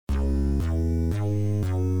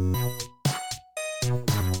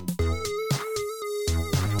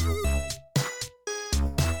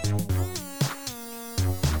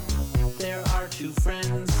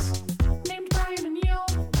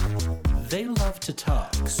love to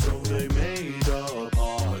talk. So they made a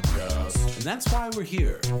podcast. And that's why we're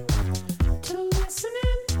here. To listen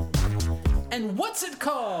in. And what's it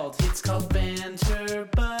called? It's called Banter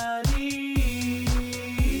Buddies.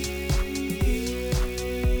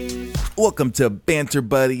 Welcome to Banter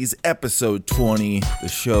Buddies, episode 20, the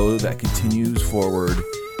show that continues forward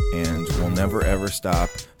and will never ever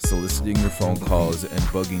stop soliciting your phone calls and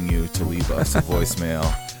bugging you to leave us a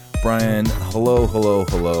voicemail. Brian, hello.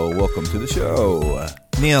 Welcome to the show.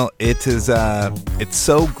 Neil, it's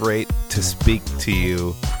so great to speak to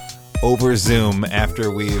you over Zoom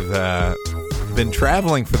after we've been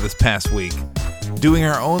traveling for this past week, doing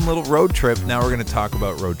our own little road trip. Now we're going to talk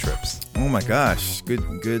about road trips. Oh my gosh,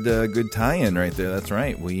 good tie-in right there. That's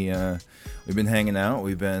right. We've been hanging out.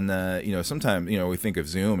 We've been, sometimes, we think of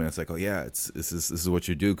Zoom and it's like, oh yeah, this is what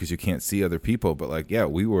you do because you can't see other people. But like, yeah,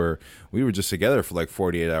 we were just together for like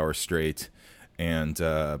 48 hours straight, and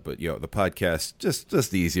but the podcast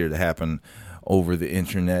just easier to happen over the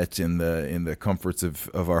internet in the comforts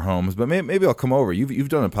of our homes. But maybe I'll come over. You've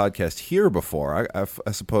done a podcast here before.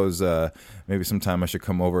 I suppose maybe sometime I should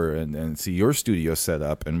come over and see your studio set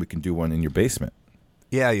up, and we can do one in your basement.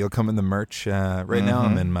 Yeah, you'll come in the merch. Right now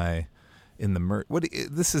I'm in the merch.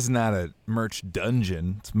 This is not a merch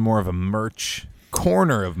dungeon. It's more of a merch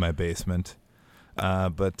corner of my basement.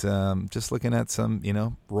 But just looking at some,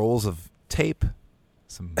 rolls of tape,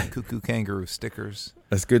 some Cuckoo Kangaroo stickers.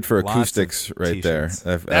 That's good for acoustics right t-shirts.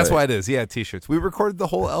 there. That's why it is. Yeah, t-shirts. We recorded the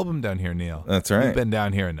whole album down here, Neil. That's right. We've been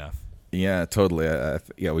down here enough. Yeah, totally.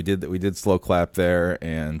 We did Slow Clap there,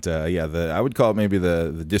 and I would call it maybe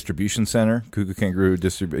the distribution center, Cuckoo Kangaroo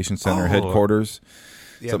Distribution Center headquarters.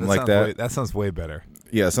 Yeah, something like that. That sounds way better.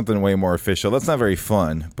 Yeah, something way more official. That's not very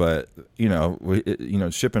fun, but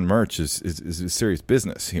shipping merch is serious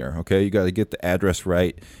business here. Okay, you got to get the address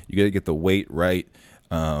right. You got to get the weight right.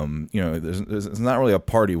 There's not really a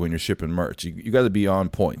party when you're shipping merch. You got to be on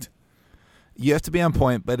point. You have to be on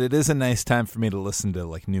point, but it is a nice time for me to listen to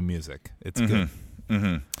like new music. It's good.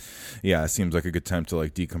 Mm-hmm. Yeah, it seems like a good time to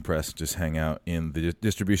like decompress, just hang out in the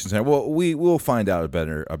distribution center. Well, we'll find out a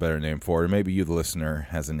better name for it. Maybe you, the listener,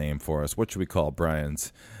 has a name for us. What should we call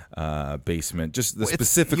Brian's basement? Just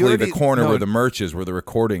specifically the corner where the merch is, where the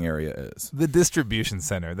recording area is. The distribution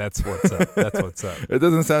center. That's what's up. That's what's up. It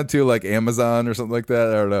doesn't sound too like Amazon or something like that.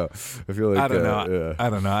 I don't know. I feel like I don't know. Yeah. I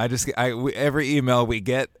don't know. Every email we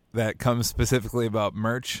get that comes specifically about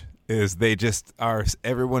merch is they just are.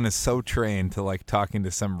 Everyone is so trained to like talking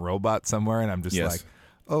to some robot somewhere, and I'm just like,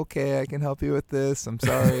 okay, I can help you with this. I'm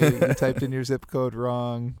sorry, you typed in your zip code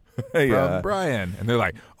wrong. From Brian, and they're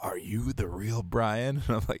like, "Are you the real Brian?"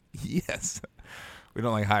 And I'm like, "Yes." We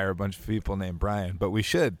don't like hire a bunch of people named Brian, but we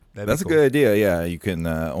should. That's a good idea. Yeah, you can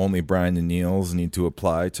only Brian and Niels need to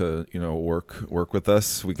apply to work with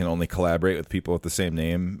us. We can only collaborate with people with the same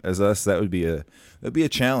name as us. That'd be a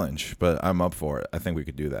challenge, but I'm up for it. I think we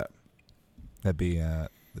could do that. That'd be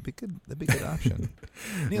good. That'd be a good option.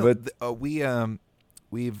 Neil, but when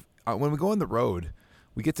we go on the road,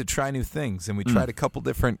 we get to try new things, and we tried a couple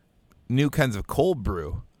different new kinds of cold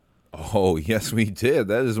brew. Oh yes, we did.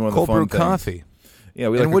 That is one of the fun cold brew things. Coffee. Yeah,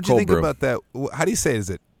 we like and what'd you think brew. about that? How do you say it? Is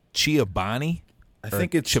it Chobani? I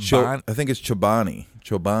think it's Chobani.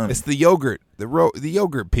 It's the yogurt, the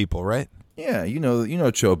yogurt people, right? Yeah, you know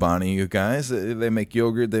Chobani, you guys. They make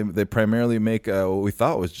yogurt. They primarily make what we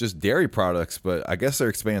thought was just dairy products, but I guess they're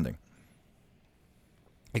expanding.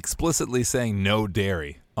 Explicitly saying no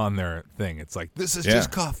dairy on their thing. It's like, this is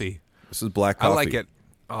just coffee. This is black coffee. I like it.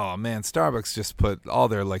 Oh man, Starbucks just put all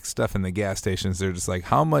their like stuff in the gas stations. They're just like,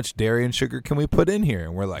 how much dairy and sugar can we put in here?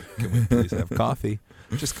 And we're like, can we please have coffee?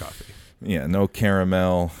 Just coffee. Yeah, no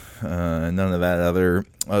caramel, none of that other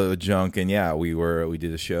junk. And yeah, we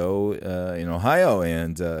did a show in Ohio,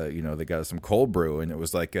 and they got us some cold brew, and it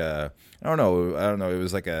was like I don't know,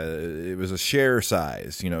 it was a share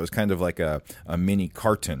size. It was kind of like a mini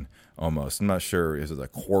carton almost. I'm not sure is it a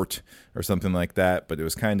quart or something like that, but it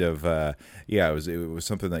was kind of it was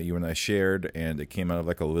something that you and I shared, and it came out of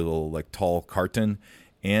like a little like tall carton.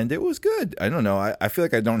 And it was good. I don't know. I feel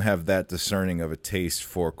like I don't have that discerning of a taste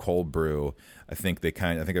for cold brew. I think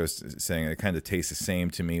I was saying it kind of tastes the same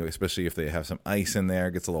to me, especially if they have some ice in there.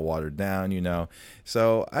 It gets a little watered down,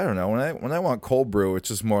 So I don't know. When I want cold brew, it's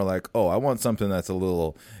just more like, I want something that's a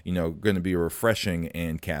little, going to be refreshing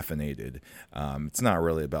and caffeinated. It's not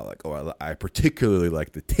really about like, I particularly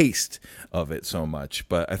like the taste of it so much.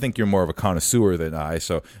 But I think you're more of a connoisseur than I.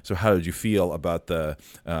 So how did you feel about the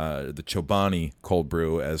Chobani cold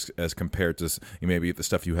brew as compared to maybe the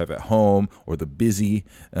stuff you have at home, or the Busy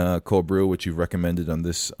cold brew, which you've recommended on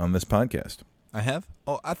this podcast? I have.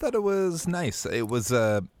 Oh, I thought it was nice. It was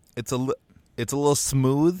it's a little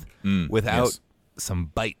smooth without some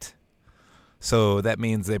bite. So that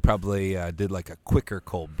means they probably did like a quicker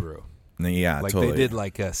cold brew. Yeah, like totally. They did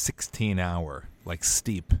like a 16-hour, like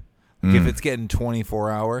steep. Like if it's getting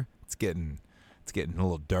 24-hour, it's getting a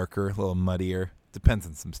little darker, a little muddier. Depends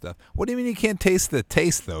on some stuff. What do you mean you can't taste the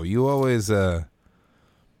taste though? You always you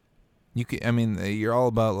can. I mean, you're all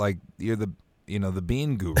about like you're the the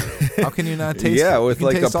bean guru. How can you not taste? Yeah, it? with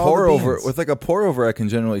like a pour over, I can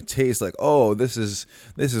generally taste like, oh, this is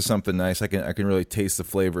something nice. I can really taste the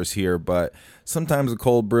flavors here. But sometimes a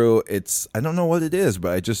cold brew, I don't know what it is,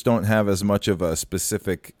 but I just don't have as much of a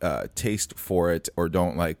specific taste for it, or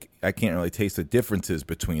I can't really taste the differences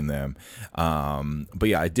between them. But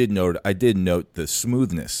yeah, I did note the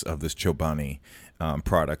smoothness of this Chobani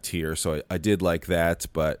product here, so I did like that,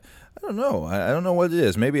 but. I don't know. I don't know what it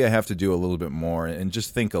is. Maybe I have to do a little bit more and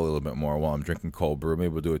just think a little bit more while I'm drinking cold brew. Maybe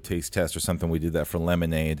we'll do a taste test or something. We did that for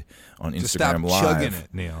lemonade on just Instagram stop Live. Chugging it,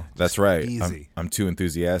 Neil. That's right. Easy. I'm too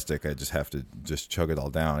enthusiastic. I just have to just chug it all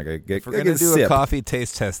down. If we're gonna do a coffee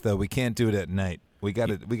taste test, though, we can't do it at night. We got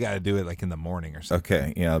to do it like in the morning or something.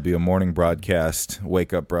 Okay. Yeah, it'll be a morning broadcast,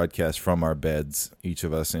 wake up broadcast from our beds, each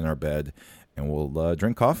of us in our bed, and we'll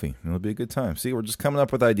drink coffee. It'll be a good time. See, we're just coming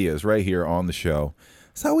up with ideas right here on the show.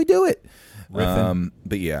 That's how we do it.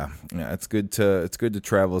 But yeah, it's good to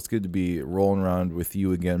travel. It's good to be rolling around with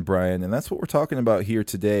you again, Brian, and that's what we're talking about here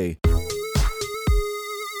today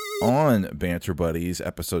on Banter Buddies,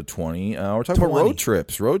 episode 20. We're talking about road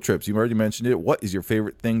trips. You've already mentioned it. What is your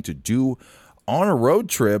favorite thing to do on a road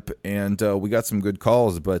trip? And we got some good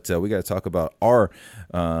calls, but we got to talk about our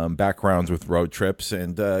backgrounds with road trips.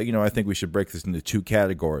 And, I think we should break this into two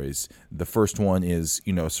categories. The first one is,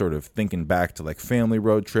 sort of thinking back to like family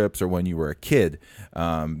road trips or when you were a kid,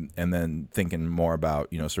 and then thinking more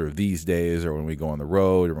about, sort of these days or when we go on the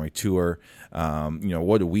road or when we tour,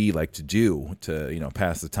 what do we like to do to,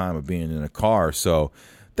 pass the time of being in a car? So,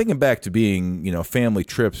 thinking back to being, family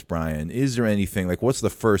trips, Brian, is there anything, like what's the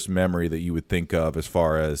first memory that you would think of as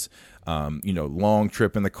far as, long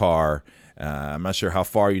trip in the car? I'm not sure how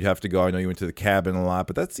far you'd have to go. I know you went to the cabin a lot,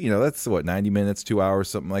 but that's what, 90 minutes, 2 hours,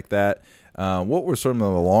 something like that. What were some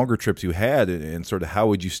of the longer trips you had and sort of how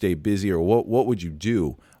would you stay busy or what would you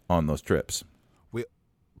do on those trips?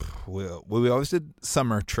 We always did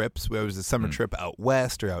summer trips. We always did summer trip out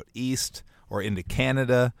west or out east or into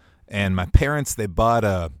Canada. And my parents, they bought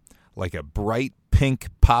a bright pink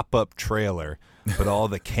pop-up trailer, but all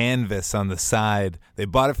the canvas on the side, they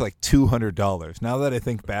bought it for like $200. Now that I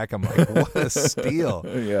think back, I'm like, what a steal.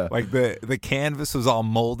 Yeah. Like the canvas was all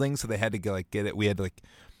molding, so they had to get it. We had to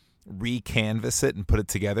re-canvas it and put it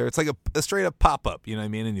together. It's like a straight-up pop-up, you know what I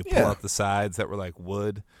mean? And you pull out the sides that were like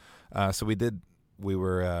wood. So we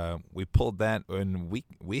pulled that, and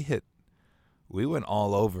we went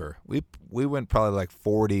all over. We went probably like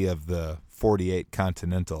 40 of the 48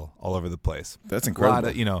 Continental all over the place. That's incredible.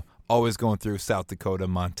 A lot of, always going through South Dakota,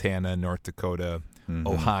 Montana, North Dakota,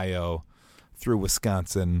 Ohio, through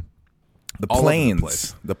Wisconsin. The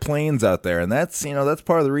plains out there. And that's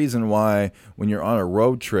part of the reason why when you're on a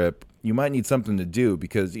road trip, you might need something to do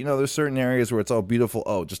because, there's certain areas where it's all beautiful.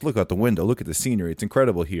 Oh, just look out the window. Look at the scenery. It's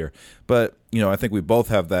incredible here. But, I think we both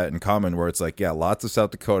have that in common where it's like, yeah, lots of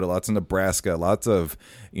South Dakota, lots of Nebraska, lots of,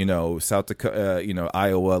 South Dakota,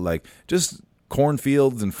 Iowa, like just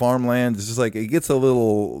cornfields and farmland. It's just like it gets a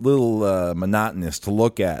little monotonous to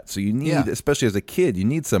look at. So you need, especially as a kid, you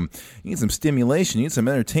need some stimulation, you need some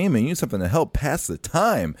entertainment, you need something to help pass the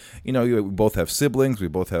time. We both have siblings. We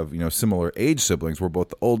both have similar age siblings. We're both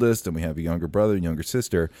the oldest, and we have a younger brother and younger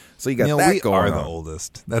sister. So you got that going on. We are the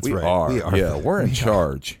oldest. That's right. We are. Yeah, we're in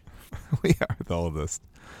charge. We are the oldest.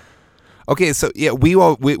 Okay, so yeah,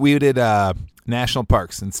 we did national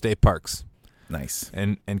parks and state parks. Nice.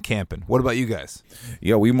 And camping. What about you guys?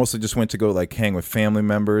 Yeah, we mostly just went to go hang with family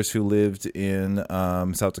members who lived in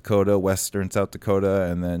South Dakota, western South Dakota,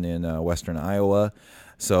 and then in western Iowa.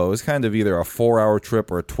 So it was kind of either a 4-hour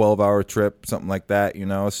trip or a 12-hour trip, something like that,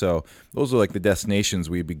 So those are the destinations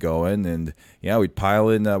we'd be going, and yeah, we'd pile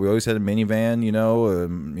in. We always had a minivan,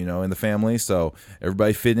 in the family, so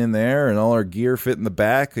everybody fit in there, and all our gear fit in the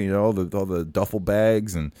back, all the duffel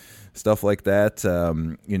bags and stuff like that,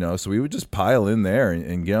 so we would just pile in there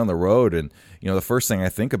and get on the road. And, the first thing I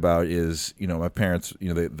think about is, my parents,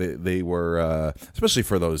 they were, especially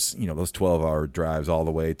for those, those 12-hour drives all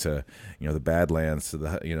the way to, the Badlands to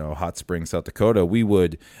the, Hot Springs, South Dakota, we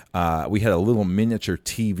had a little miniature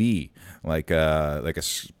TV like a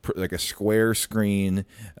square screen,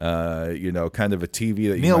 kind of a TV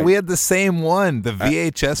that Neil, we had the same one, the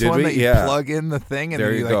VHS one that you plug in the thing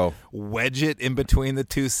and you go. Wedge it in between the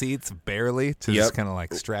two seats barely to just kind of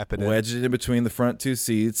like strap it in. Wedge it in between the front two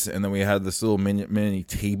seats, and then we had this little mini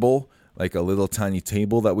table, like a little tiny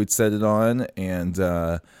table that we'd set it on, and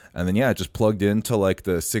then it just plugged into like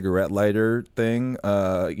the cigarette lighter thing,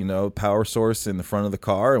 power source in the front of the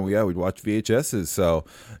car, and we'd watch VHSs. So,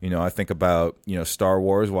 I think about Star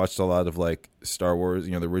Wars. Watched a lot of like Star Wars,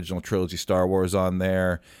 the original trilogy Star Wars on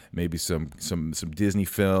there. Maybe some Disney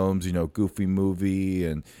films, Goofy movie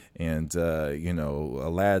and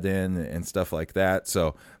Aladdin and stuff like that.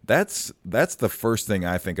 So that's the first thing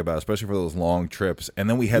I think about, especially for those long trips. And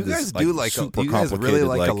then we had super complicated. You guys really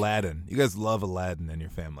like Aladdin. You guys love Aladdin in your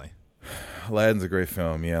family. Aladdin's a great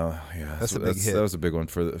film. Yeah. That's a big hit. That was a big one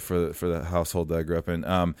for the household that I grew up in.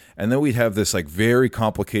 And then we'd have this like very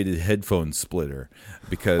complicated headphone splitter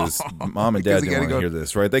because mom and dad didn't want to hear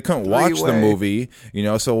this, right? They couldn't watch the movie,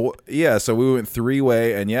 So we went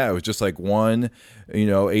 3-way, and it was just like one,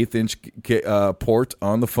 1/8-inch port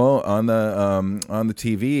on the phone on the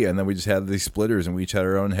TV, and then we just had these splitters, and we each had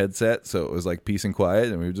our own headset, so it was like peace and quiet,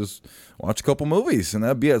 and we would just watch a couple movies, and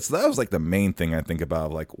that'd be it. So that was like the main thing I think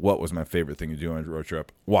about, like what was my favorite thing to do on a road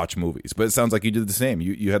trip? Watch movies. But it sounds like you did the same.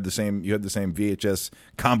 You had the same VHS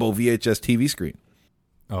combo VHS TV screen.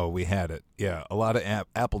 Oh, we had it. Yeah, a lot of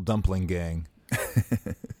Apple Dumpling Gang.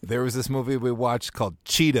 There was this movie we watched called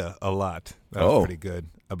Cheetah a lot. That was pretty good.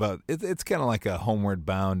 About it's kind of like a Homeward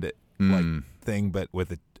Bound like thing, but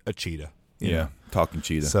with a cheetah. You know? Talking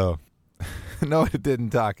cheetah. So, no, it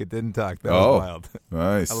didn't talk. That was wild.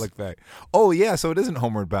 Nice. I look back. Oh yeah, so it isn't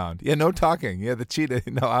Homeward Bound. Yeah, no talking. Yeah, the cheetah.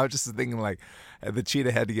 No, I was just thinking like the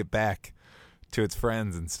cheetah had to get back to its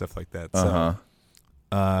friends and stuff like that. So,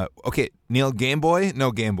 okay, Neil, Game Boy?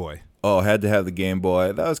 No Game Boy. Oh, had to have the Game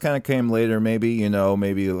Boy. That was kind of came later, maybe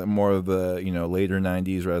more of the, later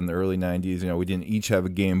 90s rather than the early 90s. We didn't each have a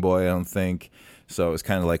Game Boy, I don't think. So it was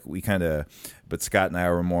kind of like but Scott and I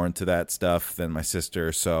were more into that stuff than my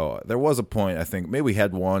sister. So there was a point, I think, maybe we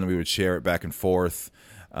had one, we would share it back and forth.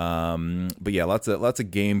 But yeah, lots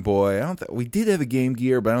of Game Boy. We did have a Game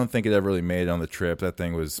Gear, but I don't think it ever really made it on the trip. That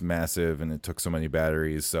thing was massive and it took so many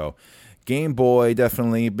batteries. So Game Boy,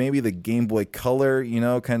 definitely. Maybe the Game Boy Color,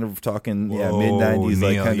 kind of talking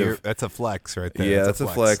mid-90s. Neil, that's a flex right there. Yeah, that's a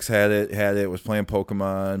flex. Had it, was playing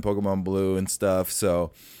Pokemon Blue and stuff.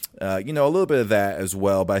 So, a little bit of that as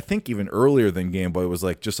well. But I think even earlier than Game Boy was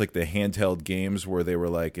just like the handheld games where they were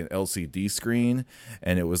like an LCD screen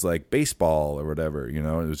and it was like baseball or whatever, It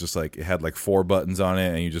was just like it had like 4 buttons on it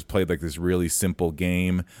and you just played like this really simple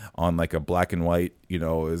game on like a black and white.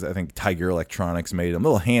 I think Tiger Electronics made them,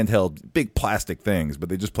 little handheld, big plastic things, but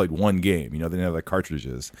they just played one game. They didn't have like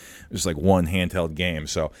cartridges. It was just like one handheld game.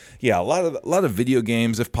 So yeah, a lot of video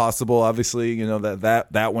games if possible. Obviously,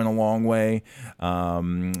 that went a long way.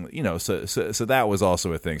 So that was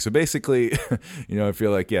also a thing. So basically, I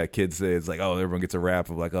feel like kids say it's like, oh, everyone gets a rap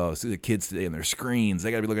of like, oh, see the kids today and their screens.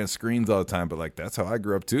 They got to be looking at screens all the time. But like that's how I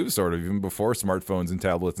grew up too, sort of, even before smartphones and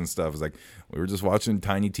tablets and stuff. It's like we were just watching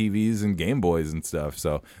tiny TVs and Game Boys and stuff.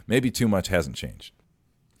 So maybe too much hasn't changed.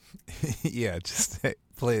 Yeah, just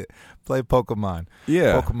play Pokemon.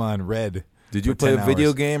 Yeah, Pokemon Red. Did you play a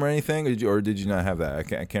video game or anything, or did you not have that? I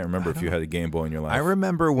can't remember if you had a Game Boy in your life. I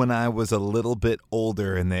remember when I was a little bit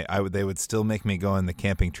older, and they would still make me go on the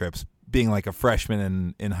camping trips. Being like a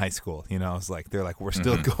freshman in high school, it's like they're like, we're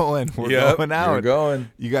still going, we're going out, you're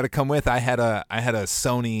going. You got to come with. I had a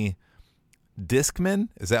Sony Discman,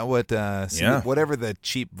 is that what whatever the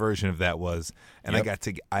cheap version of that was, and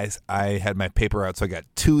I had my paper out, so I got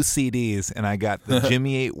 2 CDs, and I got the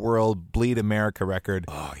Jimmy 8 World Bleed America record,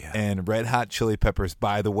 and Red Hot Chili Peppers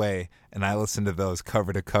By the Way, and I listened to those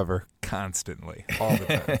cover to cover constantly all the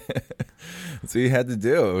time. So you had to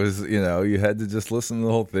do it was you had to just listen to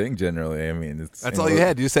the whole thing generally. I mean, that's all you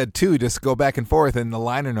had. You said 2, just go back and forth in the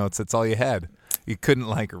liner notes. That's all you had. You couldn't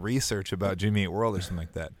like research about Jimmy 8 World or something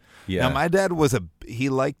like that. Yeah. Now, my dad he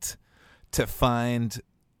liked to find,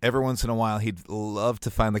 every once in a while, he'd love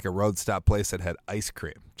to find like a road stop place that had ice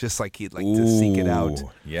cream. Just like he'd like to seek it out.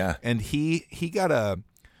 Yeah. And he got a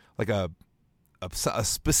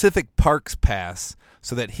specific parks pass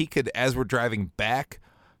so that he could, as we're driving back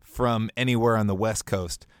from anywhere on the West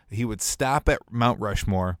Coast, he would stop at Mount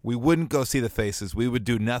Rushmore. We wouldn't go see the faces. We would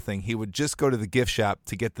do nothing. He would just go to the gift shop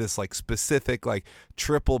to get this like specific like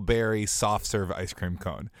triple berry soft serve ice cream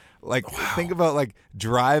cone. Like think about like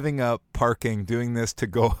driving up, parking, doing this to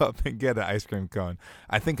go up and get an ice cream cone.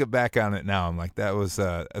 I think back on it now. I'm like, that's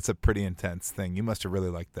a pretty intense thing. You must have really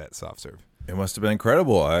liked that soft serve. It must have been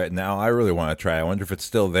incredible. Now I really want to try. I wonder if it's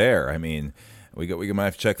still there. I mean, we might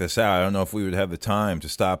have to check this out. I don't know if we would have the time to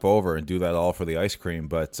stop over and do that all for the ice cream,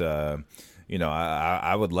 but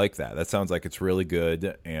I would like that. That sounds like it's really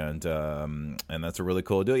good, and that's a really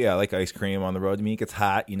cool deal. Yeah, I like ice cream on the road. I mean, it gets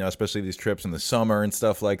hot, especially these trips in the summer and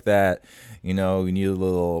stuff like that. You need a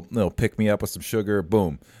little pick me up with some sugar.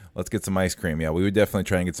 Boom, let's get some ice cream. Yeah, we would definitely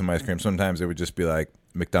try and get some ice cream. Sometimes it would just be like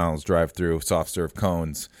McDonald's drive-through soft serve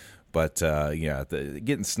cones. But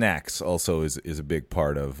getting snacks also is a big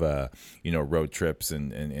part of road trips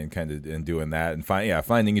and kind of doing that and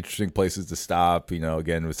finding interesting places to stop.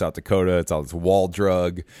 Again with South Dakota, it's all this wall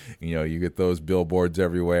drug. You get those billboards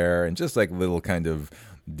everywhere, and just like little kind of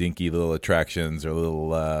dinky little attractions or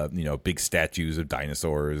little big statues of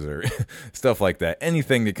dinosaurs or stuff like that.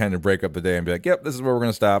 Anything to kind of break up the day and be like, yep, this is where we're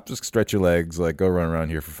gonna stop. Just stretch your legs, like go run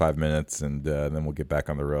around here for 5 minutes, and then we'll get back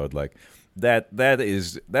on the road. Like. That's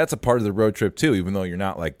a part of the road trip too, even though you're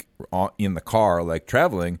not like in the car like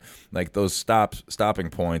traveling, like those stopping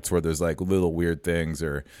points where there's like little weird things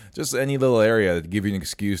or just any little area that give you an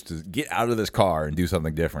excuse to get out of this car and do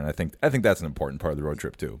something different. I think that's an important part of the road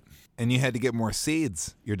trip too. And you had to get more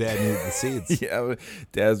seeds. Your dad needed the seeds. Yeah,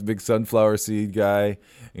 Dad's a big sunflower seed guy,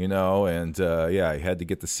 and he had to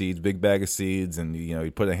get the seeds, big bag of seeds, and he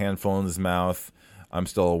put a handful in his mouth. I'm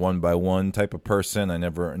still a 1-by-1 type of person. I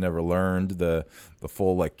never learned the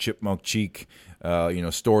full like chipmunk cheek,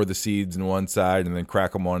 store the seeds in one side and then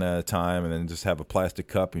crack them one at a time, and then just have a plastic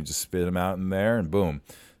cup and you just spit them out in there and boom.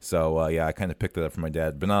 So I kind of picked it up from my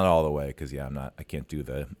dad, but not all the way because I can't do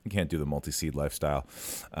the multi-seed lifestyle.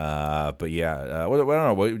 But I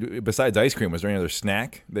don't know. Besides ice cream, was there any other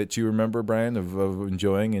snack that you remember, Brian, of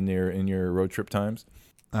enjoying in your road trip times?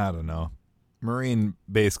 I don't know. Marine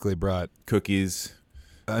basically brought cookies.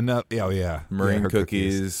 Marine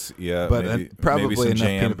cookies. Yeah, but probably maybe some enough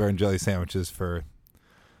jam. peanut butter and jelly sandwiches for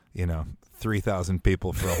 3,000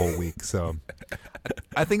 people for a whole week. So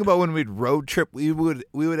I think about when we'd road trip, we would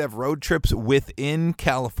have road trips within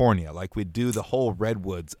California, like we'd do the whole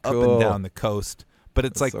redwoods up and down the coast. But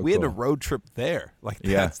it's That's like so we had cool. a road trip there. Like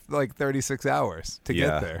that's like 36 hours to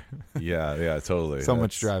get there. Yeah, totally. So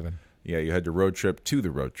much driving. Yeah, you had to road trip to the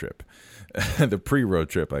road trip. The pre-road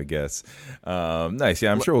trip, I guess. Nice.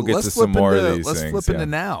 Yeah, I'm sure we'll get to some more of these things. Let's flip into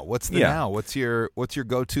now. What's the now? What's your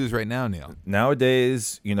go-tos right now, Neil?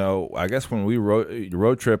 Nowadays, I guess when we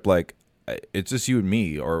road trip, like it's just you and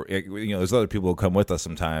me, or there's other people who come with us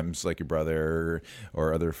sometimes, like your brother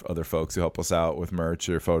or other folks who help us out with merch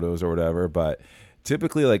or photos or whatever. But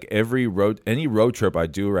typically, like any road trip I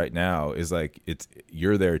do right now is like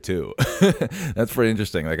you're there too. That's pretty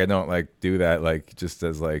interesting. Like I don't like do that like just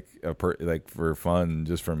as like like for fun,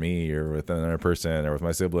 just for me or with another person or with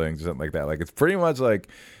my siblings or something like that. Like it's pretty much like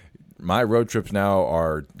my road trips now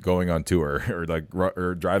are going on tour or like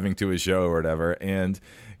or driving to a show or whatever. And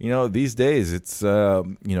these days it's I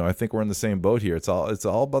think we're in the same boat here. It's all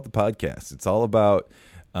about the podcast. It's all about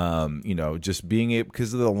just being able,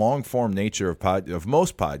 because of the long form nature of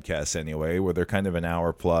most podcasts anyway, where they're kind of an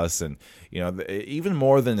hour plus, and even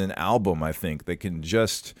more than an album, I think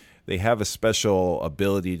they have a special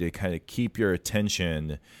ability to kind of keep your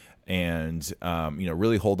attention and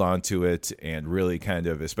really hold on to it, and really kind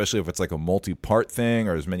of, especially if it's like a multi-part thing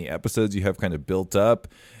or as many episodes you have kind of built up.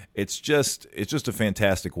 It's just a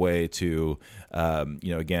fantastic way to,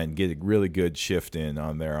 again, get a really good shift in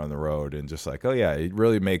on the road, and just like, oh yeah, it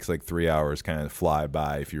really makes like 3 hours kind of fly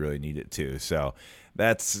by if you really need it to. So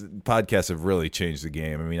podcasts have really changed the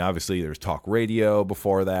game. I mean, obviously there's talk radio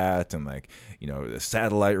before that, and like, the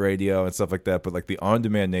satellite radio and stuff like that. But like the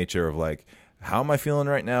on-demand nature of like, how am I feeling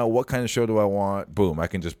right now? What kind of show do I want? Boom, I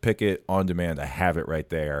can just pick it on demand. I have it right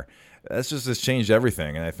there. That's just has changed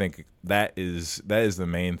everything, and I think that is the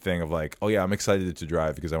main thing of like, oh yeah, I'm excited to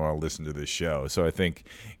drive because I want to listen to this show. So I think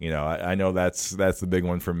I know that's the big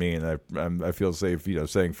one for me, and I feel safe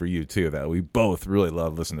saying for you too that we both really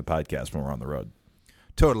love listening to podcasts when we're on the road.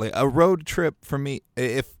 Totally. A road trip for me,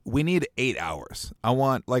 if we need 8 hours, I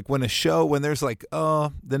want like when there's like,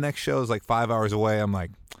 oh, the next show is like 5 hours away, I'm like,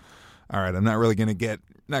 all right, I'm not really going to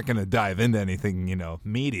not going to dive into anything,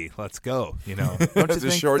 meaty. Let's go, It's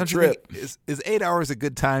a short trip. Is 8 hours a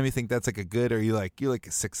good time? You think that's like a good, or you like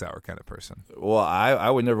a 6 hour kind of person? Well, I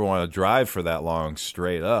would never want to drive for that long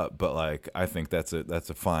straight up, but like, I think that's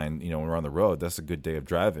a fine, when we're on the road, that's a good day of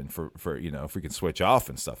driving for if we can switch off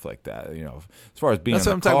and stuff like that, as far as being that's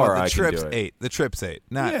in what the I'm car, talking about. I can do it. The trip's 8,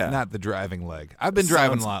 not the driving leg. I've been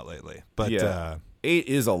driving a lot lately, but 8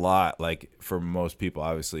 is a lot, like for most people,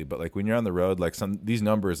 obviously, but like when you're on the road, like these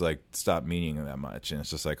numbers like stop meaning that much, and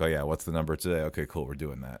it's just like, oh yeah, what's the number today? Okay, cool, we're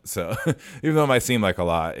doing that. So even though it might seem like a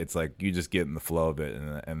lot, it's like you just get in the flow of it,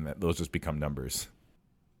 and those just become numbers.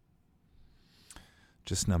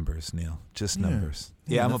 Just numbers, Neil. Just numbers.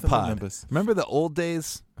 Yeah, I'm a pod. Remember the old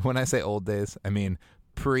days? When I say old days, I mean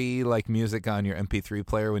pre like music on your MP3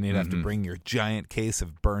 player when you'd have to bring your giant case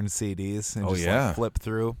of burned CDs and like flip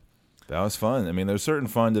through. That was fun. I mean, there's certain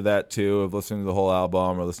fun to that too, of listening to the whole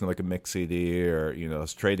album or listening to like a mix CD or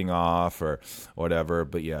trading off or whatever.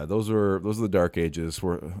 But yeah, those are the dark ages.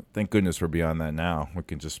 Thank goodness we're beyond that now. We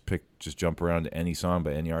can just jump around to any song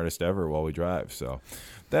by any artist ever while we drive. So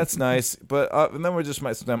that's nice. But and then we just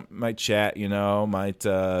might chat, might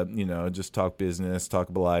just talk business, talk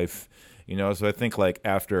about life, So I think like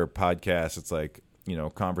after a podcast, it's like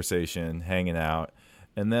conversation, hanging out.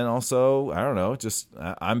 And then also, I don't know, just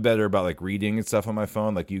I'm better about like reading and stuff on my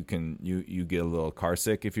phone. Like you get a little car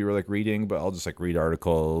sick if you were like reading, but I'll just like read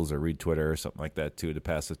articles or read Twitter or something like that too to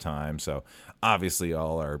pass the time. So obviously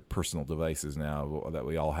all our personal devices now that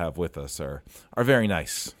we all have with us are very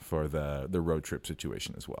nice for the road trip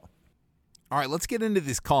situation as well. All right, let's get into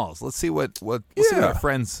these calls. Let's see what our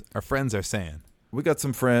friends are saying. We got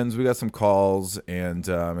some friends, we got some calls, and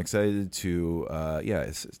I'm excited to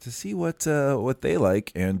see what they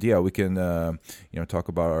like, and we can talk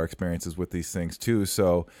about our experiences with these things too.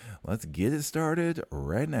 So let's get it started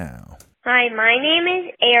right now. Hi, my name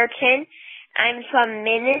is Ayrton. I'm from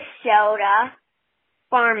Minnesota,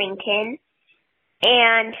 Farmington,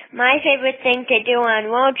 and my favorite thing to do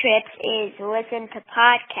on road trips is listen to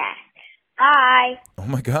podcasts. Bye. Oh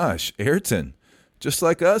my gosh, Ayrton. Just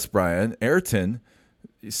like us, Brian, Ayrton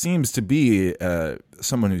seems to be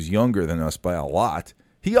someone who's younger than us by a lot.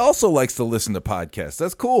 He also likes to listen to podcasts.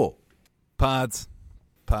 That's cool. Pods.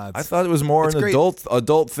 I thought it was more an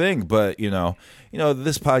adult thing, but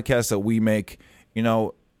this podcast that we make,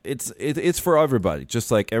 it's for everybody.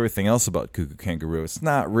 Just like everything else about Cuckoo Kangaroo, it's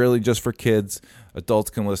not really just for kids.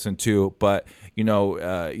 Adults can listen to, but as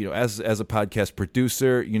a podcast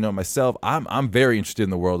producer, myself, I'm very interested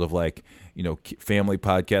in the world of like family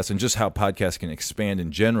podcasts and just how podcasts can expand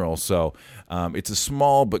in general. So it's a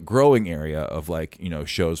small but growing area of like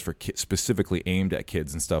shows for specifically aimed at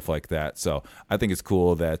kids and stuff like that. So I think it's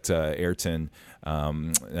cool that Ayrton,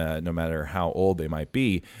 no matter how old they might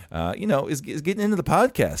be, is getting into the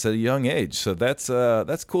podcast at a young age. So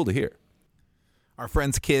that's cool to hear. Our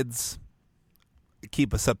friends' kids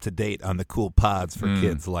keep us up to date on the cool pods for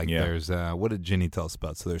kids. Like there's what did Ginny tell us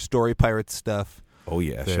about? So there's Story Pirates stuff. Oh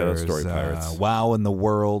yeah, shout out Story Pirates. WoW in the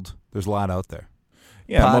World. There's a lot out there.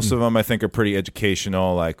 Yeah, most of them I think are pretty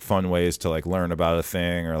educational, like fun ways to like learn about a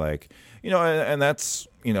thing, or like and that's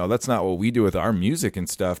that's not what we do with our music and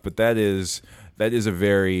stuff, but that is a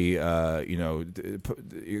very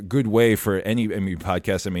good way for any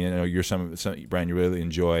podcast. I mean, I know you're some Brian, you really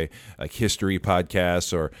enjoy like history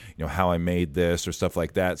podcasts or how I made this or stuff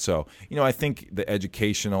like that. So I think the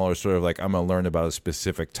educational or sort of like I'm gonna learn about a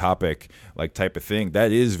specific topic like type of thing,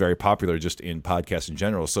 that is very popular just in podcasts in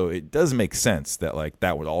general. So it does make sense that like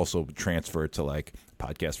that would also transfer to like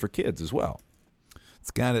podcasts for kids as well.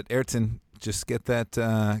 It's got it, Ayrton. Just get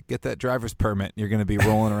that driver's permit. You're going to be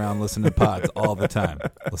rolling around listening to pods all the time.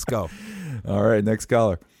 Let's go. All right, next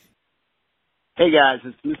caller. Hey, guys.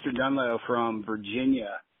 It's Mr. Dunlow from Virginia.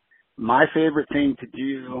 My favorite thing to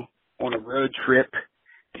do on a road trip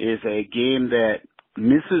is a game that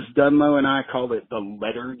Mrs. Dunlow and I called it the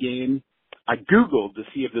letter game. I Googled to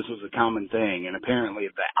see if this was a common thing, and apparently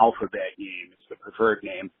the alphabet game is the preferred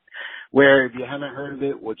name, where if you haven't heard of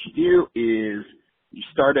it, what you do is you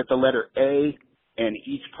start at the letter A, and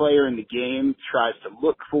each player in the game tries to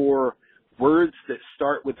look for words that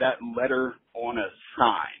start with that letter on a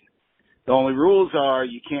sign. The only rules are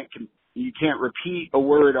you can't repeat a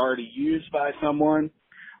word already used by someone,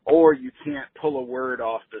 or you can't pull a word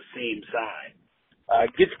off the same sign.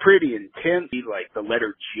 It gets pretty intense, like the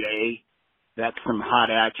letter J. That's some hot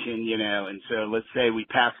action, and so let's say we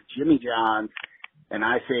pass Jimmy John, and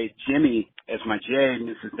I say Jimmy as my J,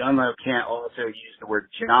 Mrs. Dunlop can't also use the word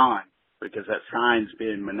John because that sign's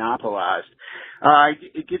been monopolized.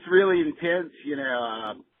 It gets really intense,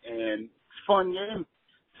 and it's a fun game.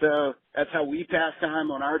 So that's how we pass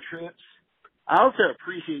time on our trips. I also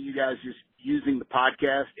appreciate you guys just using the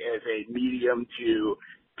podcast as a medium to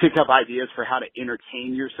pick up ideas for how to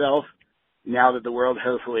entertain yourself now that the world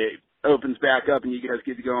hopefully opens back up and you guys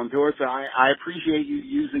get to go on tour. So I appreciate you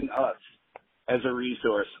using us as a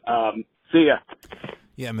resource. See ya.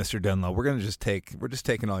 Yeah, Mr. Dunlow, we're just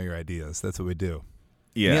taking all your ideas. That's what we do.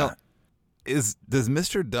 Yeah. Neil, does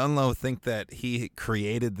Mr. Dunlow think that he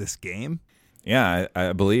created this game? Yeah,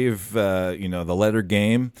 I believe the letter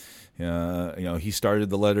game. He started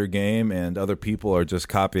the letter game, and other people are just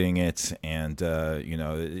copying it. And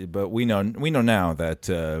but we know now that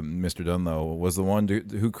Mr. Dunlow was the one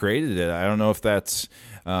who created it. I don't know if that's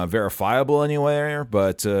verifiable anywhere,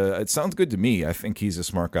 but it sounds good to me. I think he's a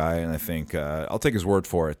smart guy, and I think I'll take his word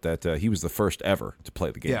for it that he was the first ever to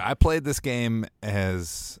play the game. Yeah, I played this game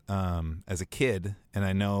as a kid, and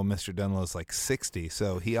I know Mr. Dunlow's like 60,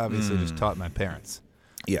 so he obviously just taught my parents.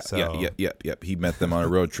 Yeah, so, yeah. He met them on a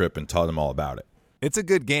road trip and taught them all about it. It's a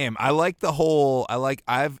good game. I like the whole.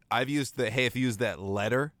 I've used the if you use that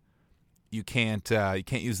letter, you can't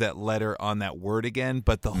use that letter on that word again.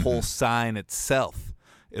 But the whole sign itself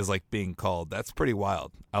is like being called. That's pretty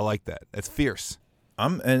wild. I like that. That's fierce.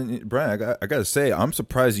 And Brian, I got to say, I'm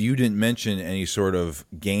surprised you didn't mention any sort of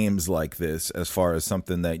games like this as far as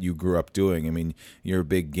something that you grew up doing. I mean, you're a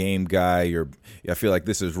big game guy. I feel like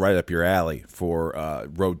this is right up your alley for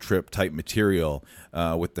road trip type material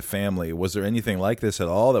with the family. Was there anything like this at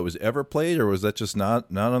all that was ever played, or was that just not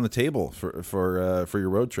on the table for your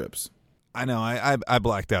road trips? I know. I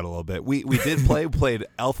blacked out a little bit. We did play. We played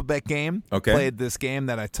Alphabet Game. Okay. Played this game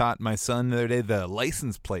that I taught my son the other day, the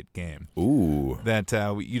license plate game. Ooh. That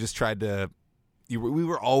you just tried to. We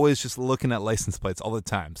were always just looking at license plates all the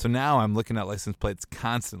time. So now I'm looking at license plates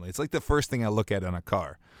constantly. It's like the first thing I look at on a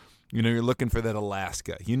car. You're looking for that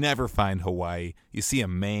Alaska. You never find Hawaii. You see a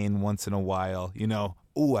Maine once in a while.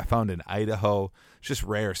 Ooh, I found an Idaho. It's just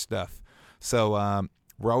rare stuff. So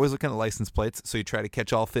we're always looking at license plates. So you try to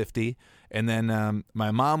catch all 50. And then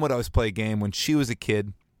my mom would always play a game when she was a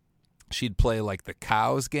kid. She'd play like the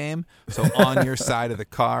cows game. So on your side of the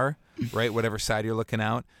car, right, whatever side you're looking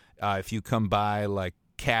out, if you come by like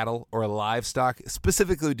cattle or livestock,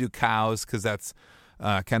 specifically do cows because that's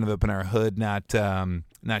kind of up in our hood, not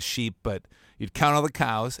sheep, but you'd count all the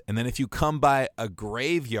cows. And then if you come by a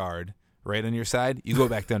graveyard right on your side, you go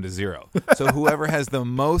back down to 0. So whoever has the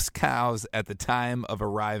most cows at the time of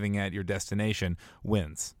arriving at your destination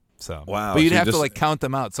wins. So, wow. But you'd have to like count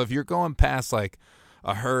them out. So if you're going past like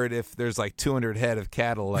a herd, if there's like 200 head of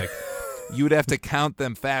cattle, like you would have to count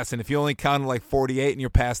them fast. And if you only counted like 48 and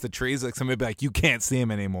you're past the trees, like somebody would be like, you can't see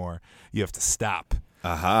them anymore. You have to stop.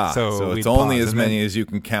 Aha. So it's we'd only pause, as and many then- as you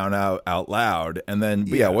can count out loud. And then,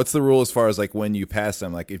 yeah, what's the rule as far as like when you pass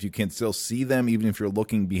them? Like if you can still see them, even if you're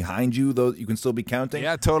looking behind you, though, you can still be counting?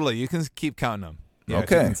 Yeah, totally. You can keep counting them. Yeah,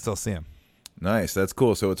 okay. You can still see them. Nice. That's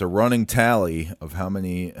cool. So it's a running tally of how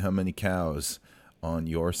many cows on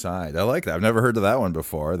your side. I like that. I've never heard of that one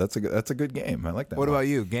before. That's a good game. I like that. What one. about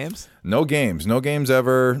you? Games? No games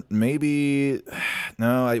ever. Maybe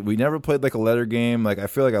no. We never played like a letter game. Like I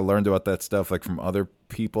feel like I learned about that stuff like from other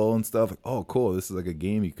people and stuff. Like, oh, cool. This is like a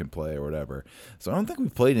game you can play or whatever. So I don't think we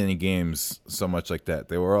played any games so much like that.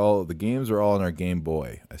 The games were all on our Game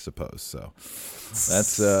Boy, I suppose. So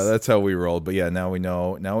that's how we rolled. But yeah, now we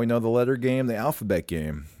know the letter game, the alphabet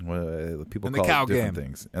game. People and call the cow it different game.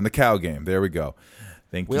 things, and the cow game. There we go.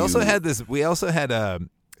 Thank you. We also had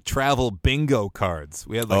travel bingo cards.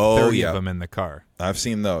 We had like 30 of them in the car. I've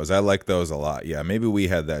seen those. I like those a lot. Yeah, maybe we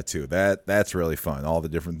had that too. That's really fun. All the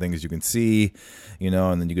different things you can see, and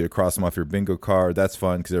then you get to cross them off your bingo card. That's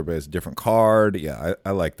fun because everybody has a different card. Yeah,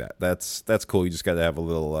 I like that. That's cool. You just got to have a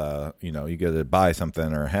little, you got to buy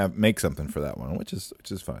something or make something for that one, which is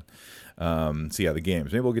fun. So yeah, the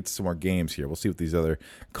games. Maybe we'll get to some more games here. We'll see what these other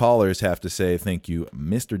callers have to say. Thank you,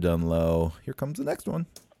 Mr. Dunlow. Here comes the next one.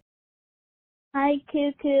 Hi,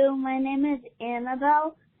 Cuckoo. My name is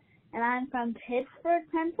Annabelle, and I'm from Pittsburgh,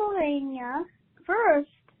 Pennsylvania.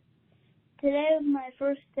 Today was my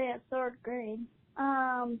first day of 3rd grade.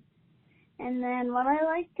 And then what I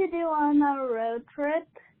like to do on a road trip,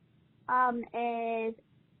 is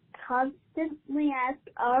constantly ask,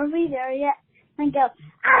 are we there yet? And go,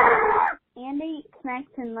 ah! And eat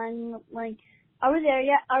snacks and then, like, are we there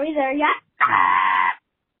yet? Are we there yet? Ah!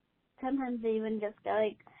 Sometimes they even just go,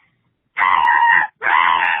 like,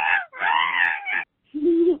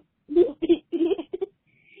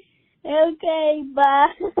 okay, bye.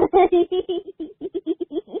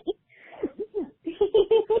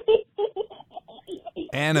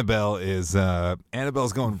 Annabelle's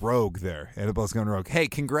going rogue there. Annabelle's going rogue. Hey,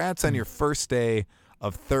 congrats on your first day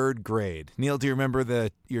of 3rd grade. Neil, do you remember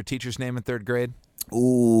your teacher's name in 3rd grade?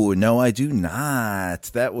 Ooh, no, I do not.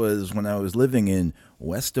 That was when I was living in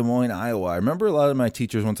West Des Moines, Iowa. I remember a lot of my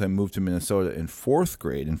teachers once I moved to Minnesota in 4th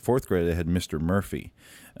grade. In 4th grade, I had Mr. Murphy.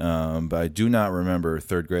 But I do not remember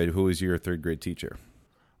 3rd grade. Who was your 3rd grade teacher?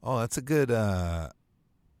 Oh, that's a good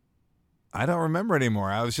I don't remember anymore.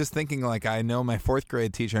 I was just thinking, like, I know my 4th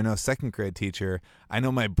grade teacher. I know a 2nd grade teacher. I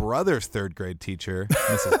know my brother's 3rd grade teacher,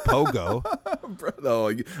 Mrs. Pogo.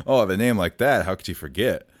 Oh, the name like that. How could you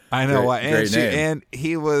forget? I know. Great name. And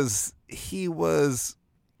he was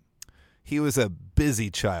a busy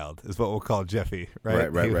child, is what we'll call Jeffy,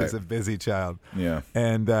 right? Right. He was a busy child. Yeah.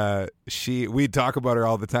 And we talk about her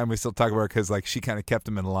all the time. We still talk about her because, like, she kind of kept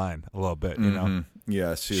him in line a little bit, you know?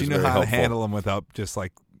 Yeah, she knew how helpful. To handle him without just,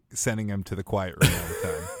 like, sending him to the quiet room all the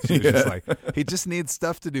time. She was just like, he just needs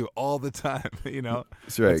stuff to do all the time, you know?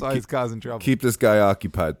 That's right. That's why he's causing trouble. Keep this guy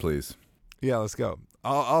occupied, please. Yeah, let's go.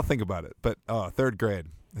 I'll think about it. But 3rd grade.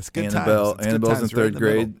 It's good Annabelle. times. Annabelle's in 3rd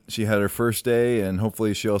grade. Middle. She had her 1st day, and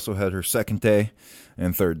hopefully she also had her 2nd day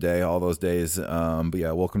and 3rd day, all those days. But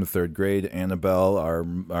yeah, welcome to 3rd grade. Annabelle, our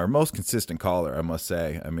most consistent caller, I must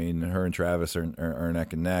say. I mean, her and Travis are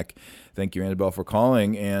neck and neck. Thank you, Annabelle, for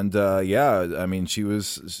calling. And I mean, she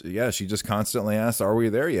just constantly asks, "Are we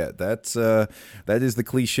there yet?" That is the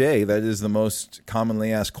cliche. That is the most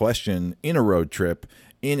commonly asked question in a road trip,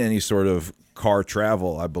 in any sort of car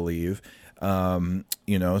travel, I believe.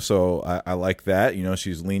 So I like that. You know,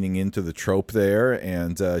 she's leaning into the trope there,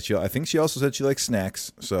 and I think she also said she likes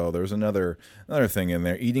snacks. So there's another thing in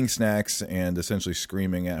there: eating snacks and essentially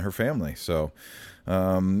screaming at her family. So,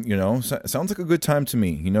 sounds like a good time to me.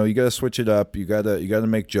 You know, you got to switch it up. You got to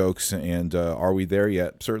make jokes. And are we there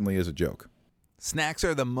yet? Certainly is a joke. Snacks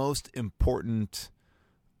are the most important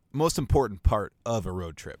part of a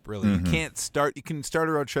road trip. Really, you can start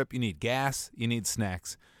a road trip. You need gas. You need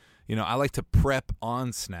snacks. You know, I like to prep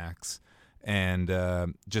on snacks and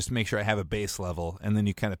just make sure I have a base level, and then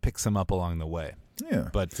you kind of pick some up along the way. Yeah.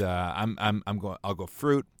 But I'll go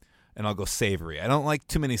fruit and I'll go savory. I don't like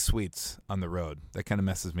too many sweets on the road. That kind of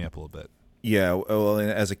messes me up a little bit. Yeah, well,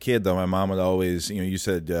 as a kid though, my mom would always, you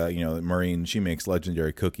said, Maureen, she makes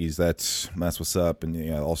legendary cookies. That's what's up,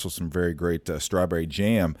 and also some very great strawberry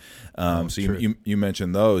jam. So you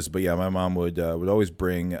mentioned those, but yeah, my mom would always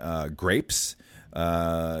bring grapes.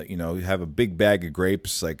 Have a big bag of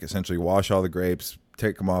grapes, like essentially wash all the grapes,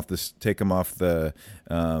 take them off the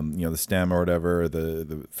the stem or whatever,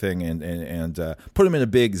 the thing, and put them in a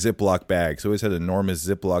big Ziploc bag. So I always had an enormous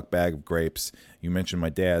Ziploc bag of grapes. You mentioned my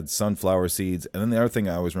dad's sunflower seeds, and then the other thing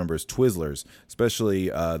I always remember is Twizzlers, especially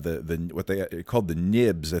the what they called the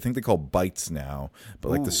nibs. I think they call bites now, but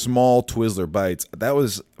like the small Twizzler bites. That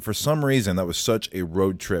was, for some reason, that was such a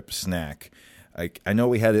road trip snack. I know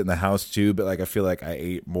we had it in the house too, but I feel like I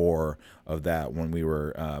ate more of that when we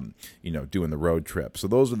were, doing the road trip. So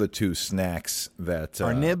those are the two snacks that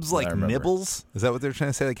are nibs like nibbles. Is that what they're trying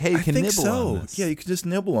to say? Like, hey, you can nibble on this. Yeah, you can just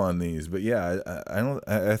nibble on these. But yeah,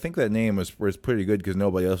 I think that name was pretty good because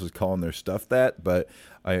nobody else was calling their stuff that. But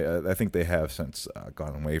I think they have since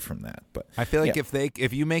gone away from that. But I feel like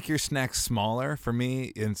if you make your snacks smaller, for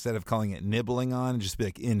me, instead of calling it nibbling on, just be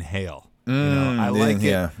like inhale. I like it.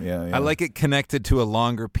 Yeah. I like it connected to a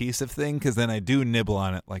longer piece of thing, because then I do nibble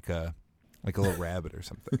on it like a little rabbit or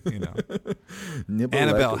something. Nibble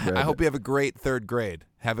Annabelle, like a rabbit. I hope you have a great 3rd grade.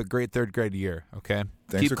 Have a great 3rd grade year. Okay.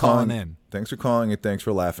 Thanks Keep for calling in. Thanks for calling, and thanks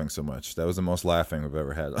for laughing so much. That was the most laughing we've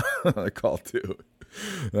ever had on a call too.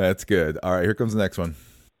 That's good. All right, here comes the next one.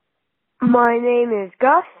 My name is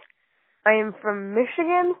Gus. I am from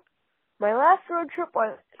Michigan. My last road trip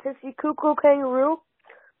was to see Cuckoo Kangaroo.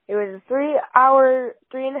 It was a 3.5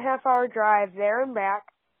 hour drive there and back.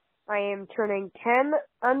 I am turning 10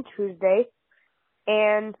 on Tuesday,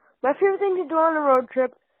 and my favorite thing to do on a road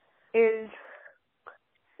trip is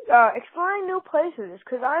exploring new places,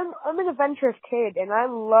 because I'm an adventurous kid, and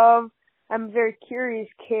I'm a very curious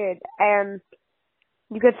kid, and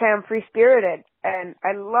you could say I'm free-spirited, and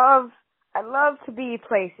I love to be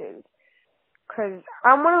places, because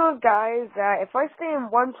I'm one of those guys that if I stay in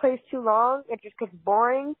one place too long, it just gets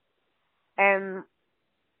boring, and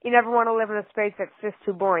you never want to live in a space that's just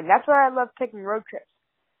too boring. That's why I love taking road trips.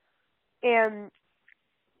 And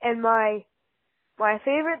my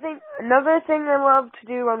favorite thing, another thing I love to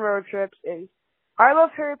do on road trips is I love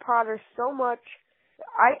Harry Potter so much that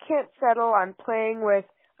I can't settle on playing with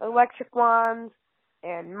electric wands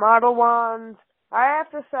and model wands. I have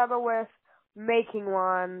to settle with making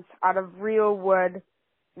wands out of real wood,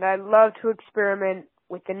 and I love to experiment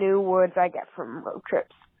with the new woods I get from road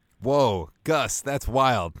trips. Whoa, Gus, that's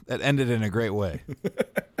wild. That ended in a great way.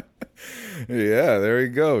 Yeah, there you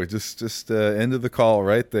go. Just end of the call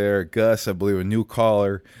right there. Gus, I believe a new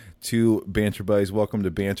caller to Banter Buddies. Welcome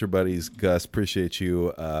to Banter Buddies, Gus. Appreciate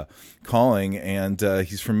you calling. And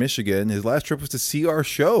he's from Michigan. His last trip was to see our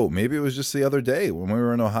show. Maybe it was just the other day when we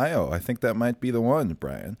were in Ohio. I think that might be the one,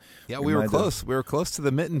 Brian. Yeah, we were close. We were close to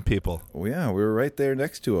the Mitten people. Well, yeah, we were right there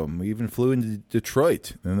next to him. We even flew into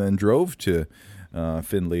Detroit and then drove to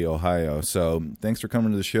Findlay, Ohio. So thanks for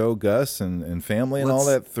coming to the show, Gus, and family and all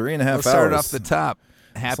that. 3.5 hours. Let's start off the top.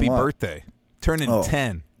 Happy birthday. Turning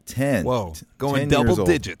 10. 10. Whoa. Going 10 double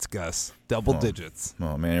digits, Gus. Double digits.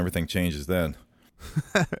 Oh, man, everything changes then.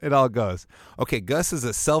 It all goes. Okay, Gus is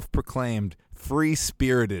a self-proclaimed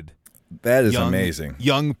free-spirited. That is amazing.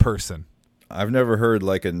 Young person. I've never heard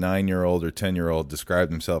like a 9-year-old or 10-year-old describe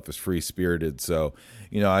himself as free-spirited. So,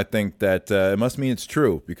 I think that it must mean it's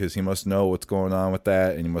true because he must know what's going on with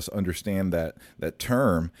that and he must understand that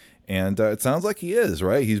term. And it sounds like he is,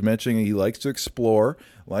 right? He's mentioning he likes to explore,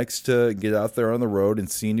 likes to get out there on the road and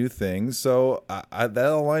see new things. So that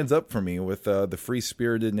all lines up for me with the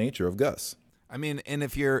free-spirited nature of Gus. I mean, and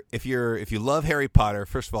if you love Harry Potter,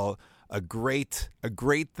 first of all, a great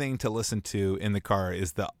thing to listen to in the car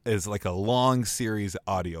is like a long series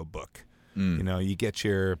audiobook. You get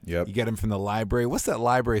you get them from the library. What's that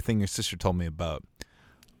library thing your sister told me about?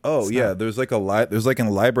 Oh, there's like a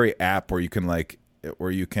library app where you can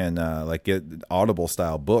get Audible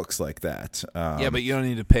style books like that. But you don't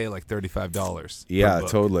need to pay like $35. Yeah,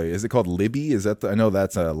 totally. Is it called Libby? Is that I know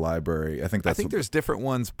that's a library. I think there's different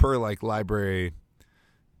ones per like library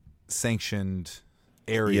sanctioned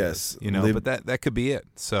areas. Yes, but that could be it.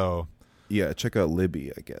 So yeah, check out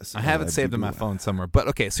Libby, I guess. I have it saved on my phone somewhere. But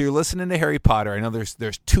okay, so you're listening to Harry Potter. I know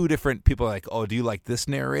there's two different people like, oh, do you like this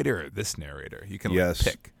narrator or this narrator? You can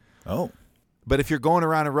pick. Oh. But if you're going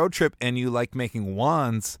around a road trip and you like making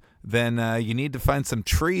wands, then you need to find some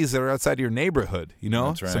trees that are outside of your neighborhood.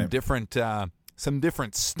 That's right. Some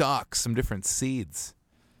different stocks, some different seeds.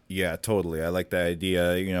 Yeah, totally. I like that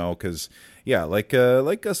idea. Because like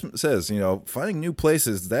Gus says, finding new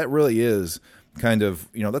places, that really is kind of,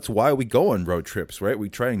 that's why we go on road trips, right? We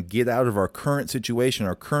try and get out of our current situation,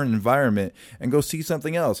 our current environment, and go see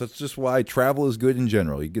something else. That's just why travel is good in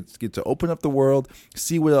general. You get to open up the world,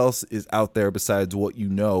 see what else is out there besides what you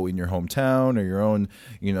know in your hometown or your own,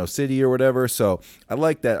 city or whatever. So I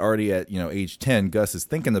like that already at, age 10, Gus is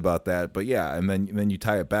thinking about that. But yeah, and then you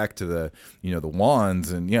tie it back to the, the wands,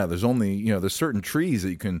 and there's only, there's certain trees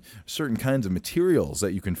that certain kinds of materials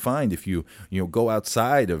that you can find if you go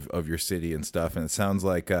outside of your city and stuff. And it sounds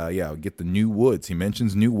like, get the new woods. He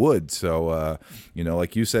mentions new woods. So,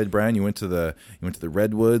 like you said, Brian, you went to the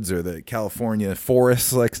redwoods or the California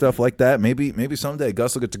forests, like stuff like that. Maybe someday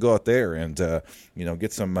Gus will get to go out there and,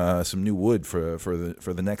 get some new wood for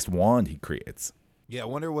the next wand he creates. Yeah, I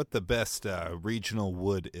wonder what the best regional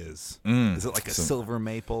wood is. Is it like a silver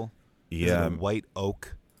maple? Yeah, is it a white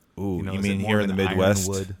oak? Ooh, you mean here in the Midwest?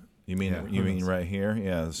 Ironwood? You mean right here?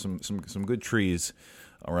 Yeah, some good trees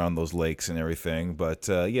around those lakes and everything. But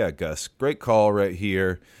Gus, great call right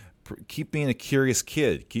here. Keep being a curious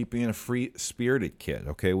kid. Keep being a free-spirited kid.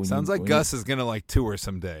 Okay. Sounds like Gus is gonna tour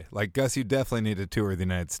someday. Like Gus, you definitely need to tour the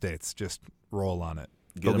United States. Just roll on it.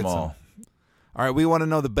 Get them all. All right, we want to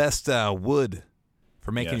know the best wood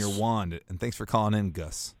for making your wand. And thanks for calling in,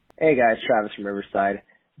 Gus. Hey guys, Travis from Riverside.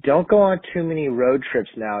 Don't go on too many road trips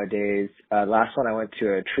nowadays. Last one I went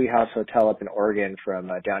to a treehouse hotel up in Oregon from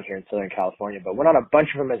down here in Southern California, but went on a bunch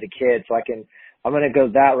of them as a kid. So I'm going to go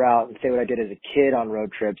that route and say what I did as a kid on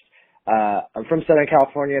road trips. I'm from Southern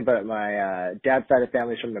California, but my dad's side of the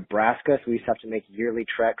family is from Nebraska, so we used to have to make yearly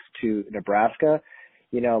treks to Nebraska.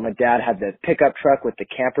 My dad had the pickup truck with the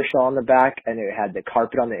camper shell on the back, and it had the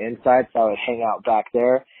carpet on the inside, so I would hang out back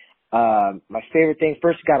there. My favorite thing,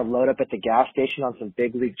 first you got to load up at the gas station on some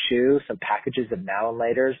Big League Chew, some packages of Now and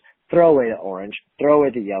Laters, throw away the orange, throw away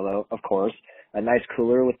the yellow, of course, a nice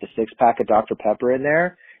cooler with the 6-pack of Dr. Pepper in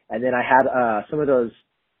there. And then I had some of those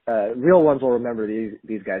real ones will remember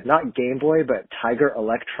these guys. Not Game Boy, but Tiger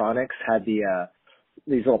Electronics had these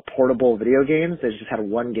little portable video games. They just had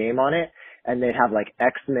one game on it, and they'd have like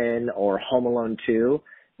X-Men or Home Alone 2.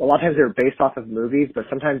 A lot of times they were based off of movies, but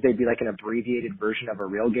sometimes they'd be like an abbreviated version of a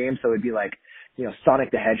real game. So it'd be like, Sonic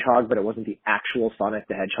the Hedgehog, but it wasn't the actual Sonic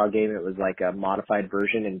the Hedgehog game. It was like a modified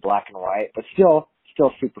version in black and white, but still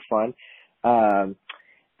super fun. I'd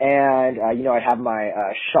have my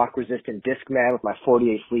shock-resistant Discman with my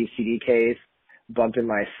 48-sleeve CD case, bumping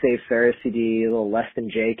my Save Ferris CD, a little Less Than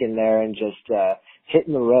Jake in there, and just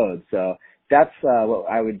hitting the road. So that's what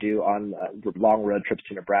I would do on long road trips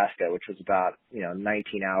to Nebraska, which was about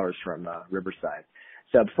 19 hours from Riverside.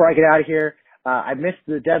 So before I get out of here, I missed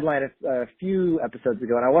the deadline a few episodes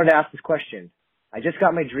ago, and I wanted to ask this question. I just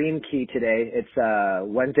got my dream key today. It's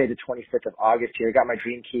Wednesday the 25th of August here. I got my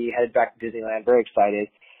dream key, headed back to Disneyland. Very excited.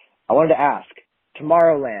 I wanted to ask,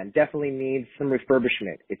 Tomorrowland definitely needs some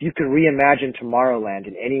refurbishment. If you could reimagine Tomorrowland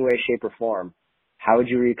in any way, shape, or form, how would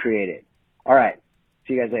you recreate it? All right.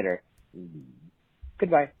 See you guys later.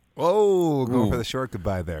 Goodbye. Whoa, going for the short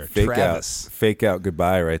goodbye there. Travis. Fake out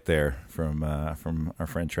goodbye right there from our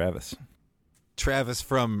friend Travis. Travis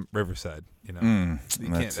from Riverside. You know,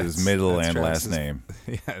 that's his middle and last name.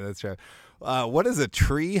 Yeah, that's right. What is a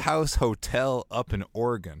treehouse hotel up in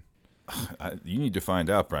Oregon? You need to find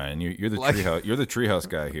out, Brian. You're the treehouse. You're the treehouse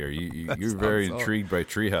guy here. You're very intrigued by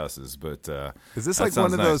treehouses, but is this like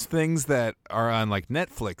one of those things that are on like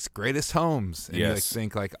Netflix, Greatest Homes? And you like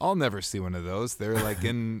think like, I'll never see one of those. They're like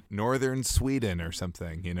in northern Sweden or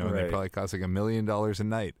something, you know. Right. And they probably cost like $1 million a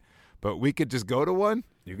night. But we could just go to one.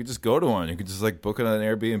 You could just go to one. You could just like book it on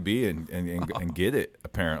Airbnb and get it.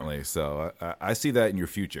 Apparently, so I see that in your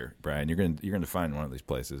future, Brian. You're gonna find one of these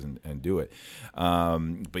places and do it.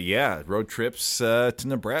 But yeah, road trips to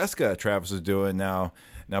Nebraska. Travis is doing now.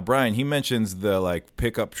 Now, Brian, he mentions the like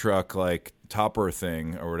pickup truck like topper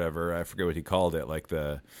thing or whatever. I forget what he called it. Like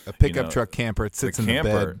a pickup truck camper. It sits in the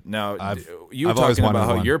bed. Now, you were talking about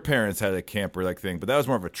how your parents had a camper like thing, but that was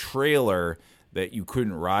more of a trailer that you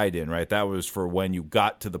couldn't ride in, right? That was for when you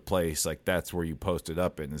got to the place, like that's where you posted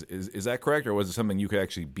up in. Is that correct, or was it something you could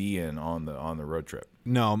actually be in on the road trip?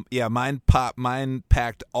 No, yeah, mine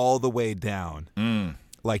packed all the way down,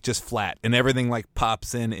 like just flat, and everything like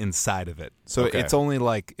pops inside of it. So it's only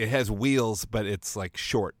like it has wheels, but it's like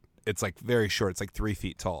short. It's like very short. It's like 3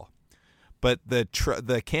 feet tall. But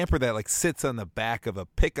the camper that like sits on the back of a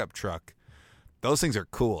pickup truck, those things are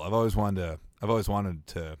cool. I've always wanted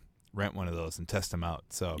to rent one of those and test them out.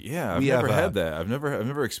 So yeah, I've never had that. I've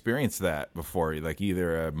never experienced that before. Like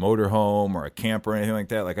either a motorhome or a camper or anything like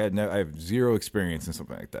that. Like I have zero experience in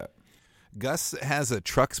something like that. Gus has a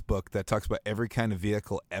trucks book that talks about every kind of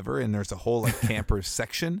vehicle ever, and there's a whole like camper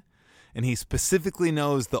section. And he specifically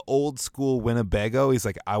knows the old school Winnebago. He's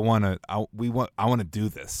like, I want to do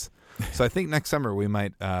this. So I think next summer we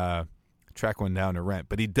might track one down to rent.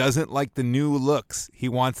 But he doesn't like the new looks. He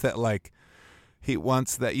wants that like. He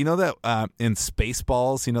wants that, you know, that in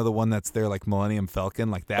Spaceballs, you know, the one that's there like Millennium Falcon,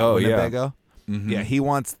 like that Winnebago? Yeah. Mm-hmm. Yeah, he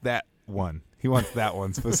wants that one. He wants that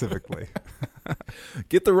one specifically.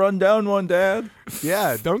 Get the rundown one, Dad.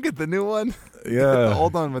 Yeah, don't get the new one. Yeah. The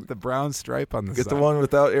old one with the brown stripe on the side. Get the one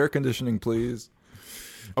without air conditioning, please.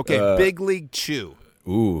 Okay, Big League Chew.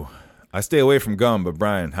 Ooh, I stay away from gum, but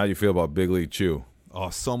Brian, how do you feel about Big League Chew? Oh,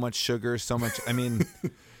 so much sugar, so much. I mean...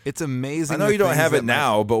 It's amazing. I know you don't have it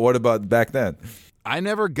now, but what about back then? I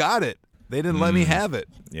never got it. They didn't let me have it.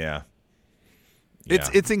 Yeah. It's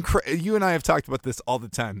you and I have talked about this all the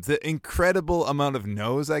time. The incredible amount of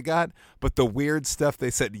no's I got, but the weird stuff they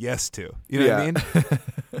said yes to. You know what I mean?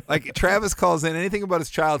 Like Travis calls in anything about his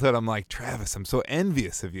childhood. I'm like, Travis, I'm so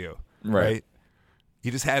envious of you. Right? You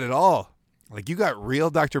just had it all. Like, you got real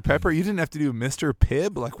Dr. Pepper? You didn't have to do Mr.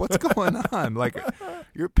 Pibb? Like, what's going on? Like,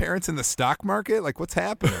 your parents in the stock market? Like, what's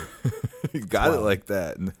happening? You got it like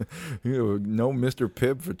that. No Mr.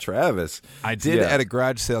 Pibb for Travis. I did at a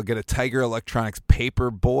garage sale get a Tiger Electronics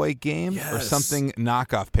Paperboy game or something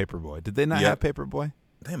knockoff Paperboy. Did they not have Paperboy?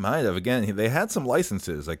 They might have. Again, they had some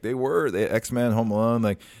licenses. Like, they had X-Men, Home Alone,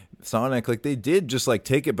 like Sonic. Like, they did just like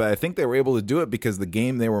take it, but I think they were able to do it because the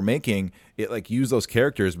game they were making, it like used those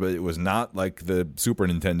characters, but it was not like the Super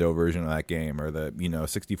Nintendo version of that game or the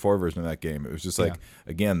 64 version of that game. It was just like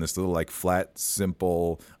again this little like flat,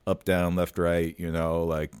 simple up, down, left, right.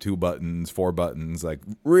 Like 2 buttons, 4 buttons, like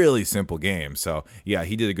really simple game. So yeah,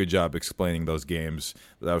 he did a good job explaining those games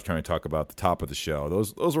that I was trying to talk about at the top of the show.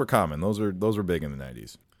 Those were common. Those were big in the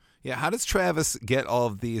 90s. Yeah, how does Travis get all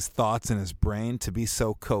of these thoughts in his brain to be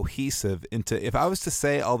so cohesive into, if I was to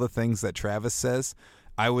say all the things that Travis says,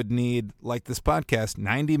 I would need, like this podcast,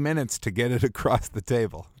 90 minutes to get it across the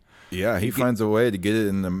table. Yeah, he finds a way to get it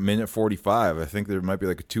in a minute 45. I think there might be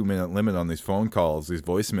like a 2-minute limit on these phone calls, these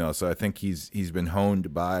voicemails. So I think he's been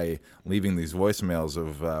honed by leaving these voicemails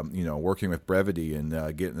of, working with brevity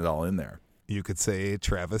and getting it all in there. You could say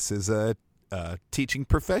Travis is a teaching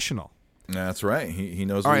professional. That's right. He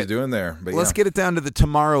knows what he's doing there. But let's get it down to the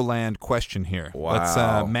Tomorrowland question here. Wow.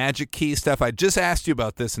 Let's Magic Key stuff. I just asked you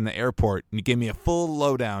about this in the airport, and you gave me a full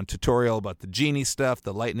lowdown tutorial about the Genie stuff,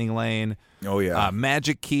 the Lightning Lane. Oh, yeah.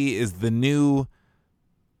 Magic Key is the new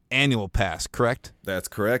annual pass, correct? That's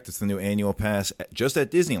correct. It's the new annual pass just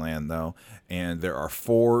at Disneyland, though. And there are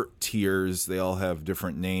 4 tiers. They all have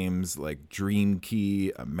different names, like Dream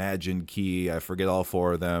Key, Imagine Key. I forget all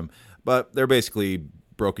 4 of them. But they're basically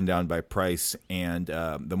broken down by price, and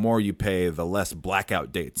the more you pay, the less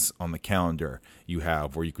blackout dates on the calendar you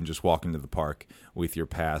have, where you can just walk into the park with your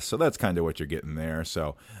pass. So that's kind of what you're getting there.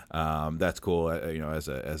 So that's cool. As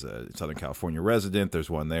a Southern California resident,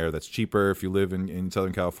 there's one there that's cheaper if you live in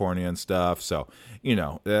Southern California and stuff. So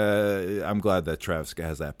I'm glad that Travis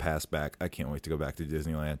has that pass back. I can't wait to go back to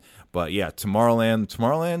Disneyland. But yeah,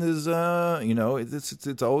 Tomorrowland is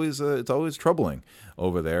it's always troubling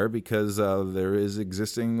over there, because there is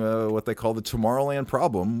existing what they call the Tomorrowland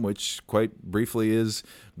problem, which quite briefly is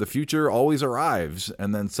the future always arrives,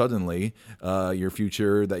 and then suddenly your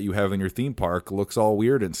future that you have in your theme park looks all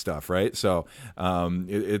weird and stuff, right? So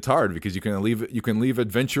it's hard, because you can leave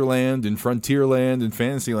Adventureland and Frontierland and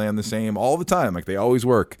Fantasyland the same all the time, like they always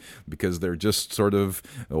work, because they're just sort of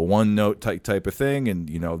a one note type of thing, and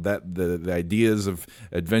that the ideas of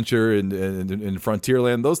adventure and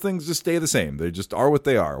Frontierland, those things just stay the same. They just are what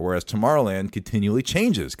they are, whereas Tomorrowland continually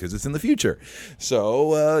changes because it's in the future.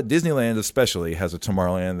 So Disneyland especially has a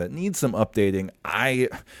Tomorrowland that needs some updating.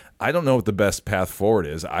 I don't know what the best path forward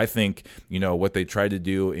is. I think, what they tried to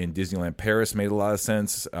do in Disneyland Paris made a lot of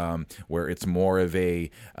sense, where it's more of a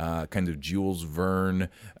kind of Jules Verne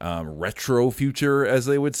retro future, as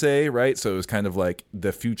they would say, right? So it was kind of like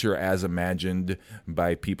the future as imagined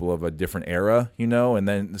by people of a different era, and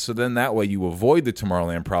then that way you avoid the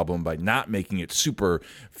Tomorrowland problem by not making it super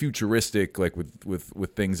futuristic, like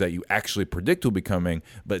with things that you actually predict will be coming,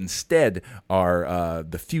 but instead are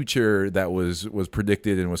the future that was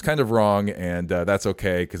predicted and was kind of wrong, and that's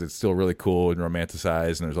okay, because it's still really cool and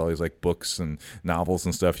romanticized, and there's all these like books and novels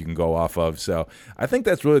and stuff you can go off of. So I think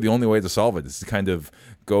that's really the only way to solve it, is to kind of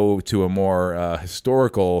go to a more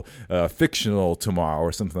historical, fictional tomorrow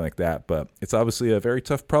or something like that. But it's obviously a very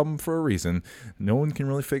tough problem for a reason. No one can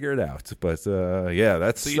really figure it out. But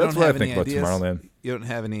that's what I think about Tomorrowland. You don't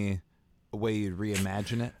have any way you'd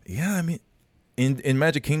reimagine it? Yeah, I mean, In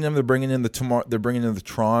Magic Kingdom, they're bringing in the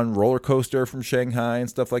Tron roller coaster from Shanghai and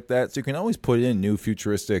stuff like that. So you can always put in new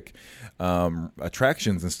futuristic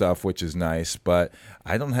attractions and stuff, which is nice. But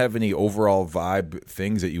I don't have any overall vibe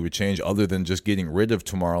things that you would change, other than just getting rid of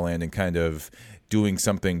Tomorrowland and kind of doing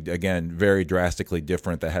something, again, very drastically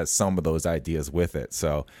different that has some of those ideas with it.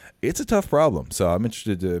 So it's a tough problem. So I'm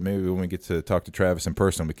interested to, maybe when we get to talk to Travis in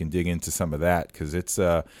person, we can dig into some of that, because it's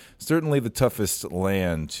certainly the toughest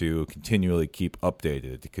land to continually keep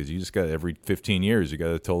updated, because you just got, every 15 years, you got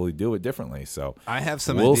to totally do it differently. So I have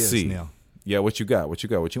some we'll ideas, see. Neil. Yeah, what you got? What you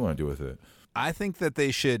want to do with it? I think that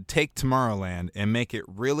they should take Tomorrowland and make it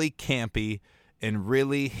really campy and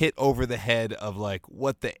really hit over the head of like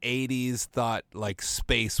what the 80s thought like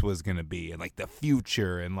space was going to be, and like the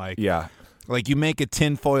future, and like like you make a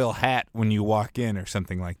tinfoil hat when you walk in or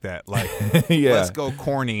something like that. Like let's go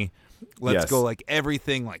corny. Let's go like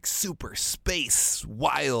everything like super space,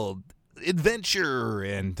 wild adventure,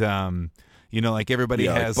 and like everybody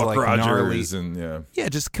has Buck like Rogers gnarly,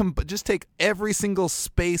 just take every single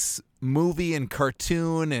space movie and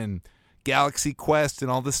cartoon and Galaxy Quest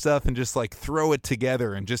and all this stuff, and just like throw it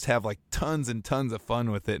together and just have like tons and tons of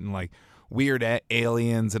fun with it, and like weird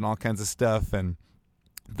aliens and all kinds of stuff. And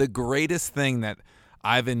the greatest thing that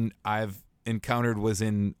I've encountered was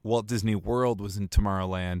in Walt Disney World, was in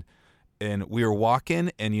Tomorrowland, and we were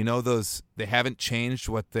walking, and they haven't changed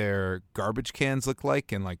what their garbage cans look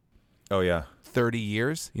like in like 30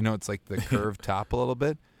 years. It's like the curved top a little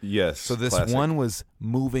bit. Yes. So this classic. one was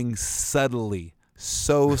moving subtly.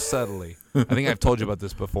 So subtly. I think I've told you about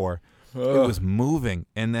this before. It was moving,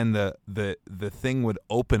 and then the thing would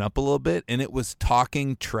open up a little bit, and it was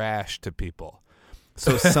talking trash to people.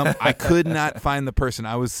 So I could not find the person.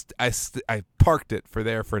 I parked it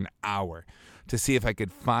for an hour to see if I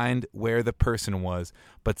could find where the person was,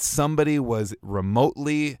 but somebody was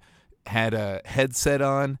remotely had a headset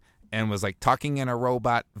on and was like talking in a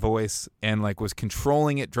robot voice, and like was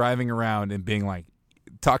controlling it, driving around and being like,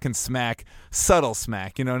 talking smack, subtle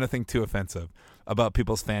smack, nothing too offensive about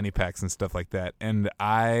people's fanny packs and stuff like that. And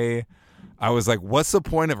I was like, what's the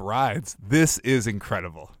point of rides? This is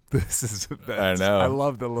incredible. I know. I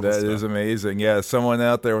love the little stuff. That is amazing. Yeah, someone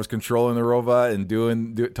out there was controlling the robot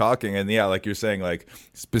and talking, and like you're saying, like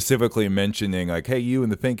specifically mentioning like, hey, you in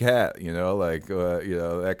the pink hat,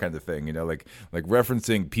 that kind of thing, like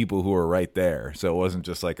referencing people who are right there. So it wasn't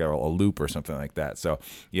just like a loop or something like that. So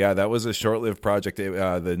yeah, that was a short-lived project.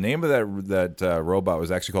 The name of that robot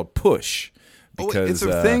was actually called Push. Because it's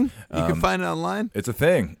a thing? You can find it online? It's a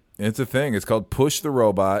thing. It's a thing. It's called Push the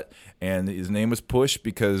Robot, and his name was Push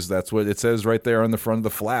because that's what it says right there on the front of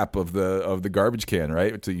the flap of the garbage can,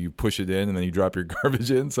 right? So you push it in and then you drop your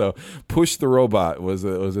garbage in. So Push the Robot was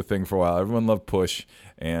a thing for a while. Everyone loved Push,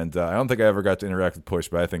 and I don't think I ever got to interact with Push,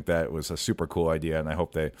 but I think that was a super cool idea, and I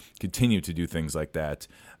hope they continue to do things like that,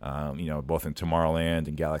 both in Tomorrowland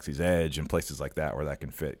and Galaxy's Edge and places like that where that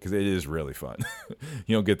can fit, because it is really fun.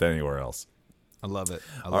 You don't get that anywhere else. I love it.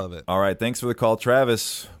 I love it. All right, thanks for the call,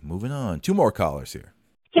 Travis. Moving on. 2 more callers here.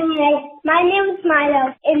 Hi, my name is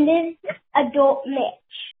Milo, and this is Adult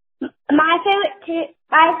Mitch. My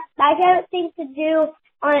favorite thing to do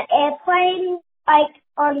on an airplane, like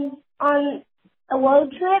on a road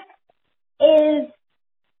trip, is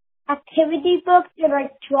activity books and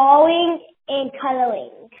like drawing and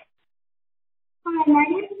coloring. Hi, my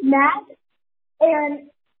name is Matt, and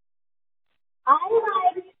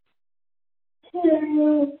I like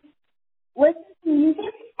to listen to music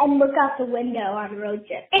and look out the window on road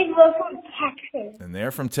trips. And we're from Texas. And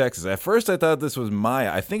they're from Texas. At first, I thought this was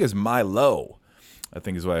Maya. I think it's Milo. I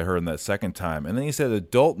think is what I heard in that second time. And then he said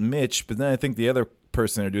Adult Mitch, but then I think the other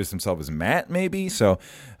person introduced himself as Matt, maybe. So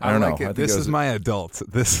I don't know. I think this is my adult.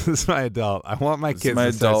 This is my adult. I want my kids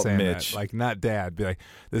to start saying Mitch. that. Like, not dad. Be like,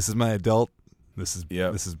 this is my adult. This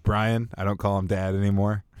is Brian. I don't call him dad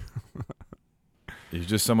anymore. He's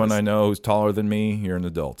just someone I know who's taller than me. You're an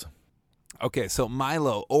adult. Okay, so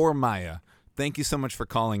Milo or Maya, thank you so much for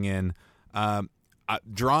calling in.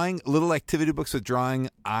 Drawing, little activity books with drawing,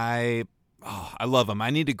 I love them. I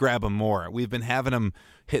need to grab them more. We've been having them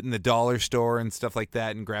hitting the dollar store and stuff like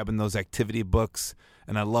that and grabbing those activity books,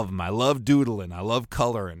 and I love them. I love doodling. I love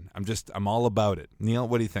coloring. I'm all about it. Neil,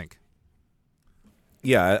 what do you think?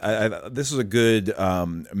 Yeah, this is a good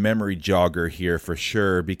memory jogger here for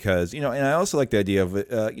sure because, and I also like the idea of,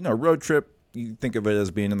 road trip. You think of it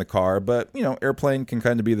as being in the car, but, airplane can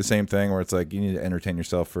kind of be the same thing where it's like you need to entertain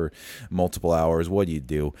yourself for multiple hours. What do you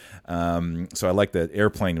do? So I like that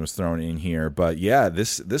airplane was thrown in here. But, yeah,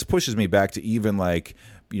 this pushes me back to even like,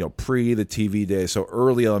 pre the TV days, so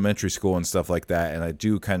early elementary school and stuff like that. And I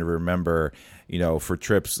do kind of remember, for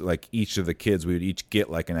trips, like each of the kids, we would each get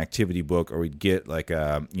like an activity book or we'd get like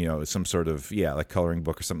some sort of, like coloring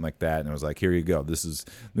book or something like that. And it was like, here you go. This is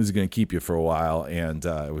going to keep you for a while. And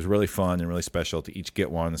it was really fun and really special to each get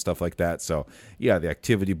one and stuff like that. So yeah, the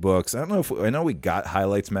activity books. I know we got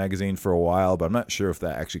Highlights magazine for a while, but I'm not sure if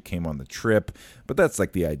that actually came on the trip. But that's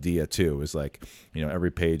like the idea too, is like,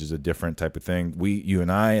 every page is a different type of thing. You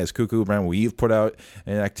and I, as Cuckoo Brand, we've put out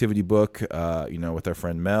an activity book, with our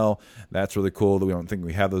friend Mel. That's really cool that we don't think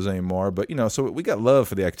we have those anymore. But, so we got love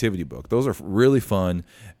for the activity book. Those are really fun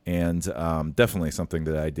and definitely something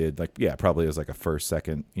that I did, like, probably as like a first,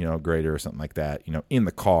 second, grader or something like that, in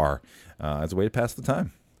the car as a way to pass the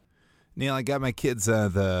time. Neil, I got my kids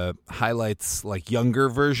the Highlights, like, younger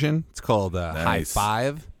version. It's called High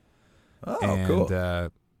Five. Oh, and,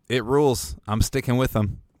 cool. It rules. I'm sticking with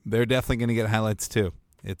them. They're definitely going to get Highlights too.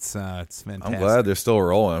 It's fantastic. I'm glad they're still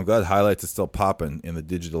rolling. I'm glad Highlights is still popping in the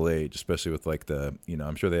digital age, especially with like the,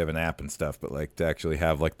 I'm sure they have an app and stuff, but like to actually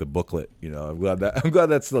have like the booklet, I'm glad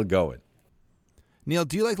that's still going. Neil,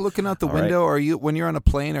 do you like looking out the window? Or when you're on a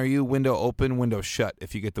plane, are you window open, window shut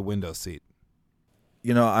if you get the window seat?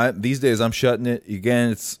 These days I'm shutting it.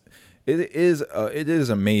 Again, it is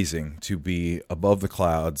amazing to be above the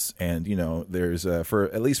clouds, and there's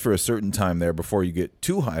at least for a certain time there before you get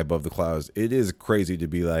too high above the clouds, it is crazy to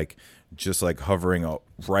be like just like hovering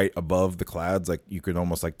right above the clouds, like you could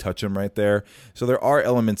almost like touch them right there. So there are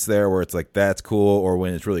elements there where it's like that's cool, or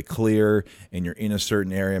when it's really clear and you're in a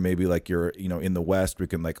certain area, maybe like you're in the west, we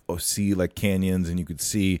can like see like canyons and you could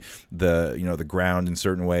see the the ground in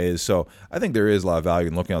certain ways. So I think there is a lot of value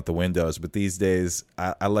in looking out the windows, but these days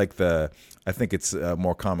I think it's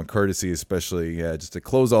more common courtesy, especially just to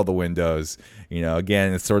close all the windows.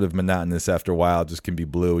 Again, it's sort of monotonous after a while. It just can be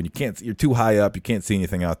blue, and you're too high up. You can't see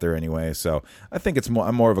anything out there anyway. So I think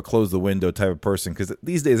I'm more of a close the window type of person, because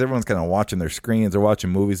these days everyone's kind of watching their screens or watching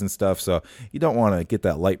movies and stuff. So you don't want to get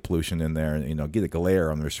that light pollution in there and get a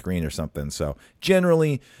glare on their screen or something. So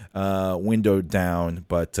generally, window down,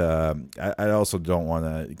 but I also don't want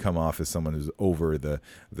to come off as someone who's over the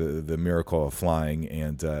miracle of flying.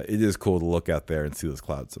 And it is cool to look out there and see those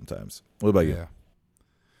clouds sometimes. What about you?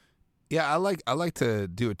 Yeah, I like to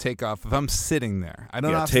do a takeoff if I'm sitting there.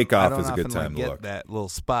 Takeoff is a good time to look. That little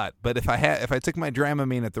spot. But if I took my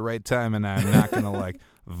Dramamine at the right time and I'm not going to like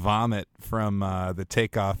vomit from the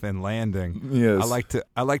takeoff and landing. Yes.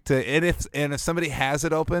 I like to and if somebody has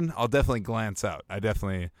it open, I'll definitely glance out. I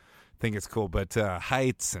definitely think it's cool. But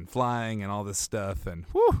heights and flying and all this stuff, and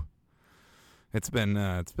whew, it's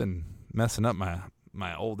been messing up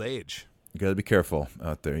my old age. You got to be careful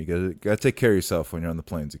out there. You got to take care of yourself when you're on the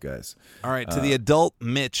planes, you guys. All right, to the adult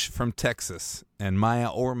Mitch from Texas and Maya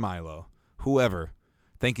or Milo, whoever,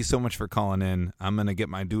 thank you so much for calling in. I'm going to get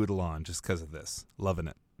my doodle on just because of this. Loving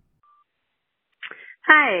it.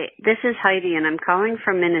 Hi, this is Heidi, and I'm calling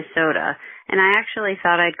from Minnesota. And I actually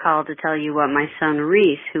thought I'd call to tell you what my son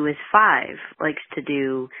Reese, who is 5, likes to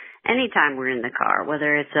do anytime we're in the car,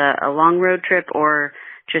 whether it's a long road trip or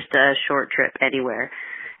just a short trip anywhere.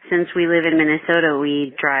 Since we live in Minnesota,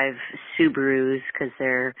 we drive Subarus because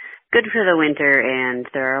they're good for the winter, and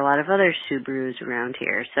there are a lot of other Subarus around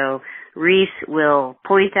here. So Reese will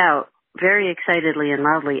point out very excitedly and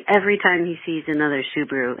loudly every time he sees another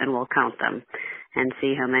Subaru, and we'll count them and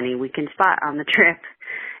see how many we can spot on the trip.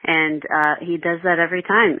 And he does that every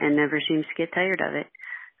time and never seems to get tired of it.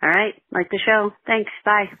 All right, like the show. Thanks.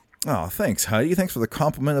 Bye. Oh, thanks, Heidi. Thanks for the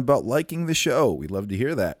compliment about liking the show. We'd love to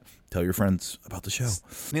hear that. Tell your friends about the show.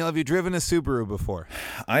 Neil, have you driven a Subaru before?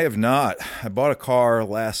 I have not. I bought a car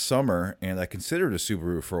last summer, and I considered a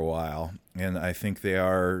Subaru for a while, and I think they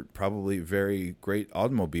are probably very great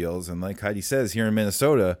automobiles. And like Heidi says, here in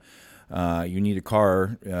Minnesota, you need a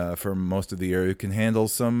car for most of the year who can handle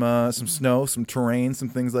some snow, some terrain, some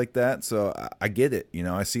things like that. So I get it. You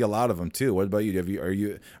know, I see a lot of them too. What about you? Are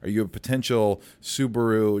you a potential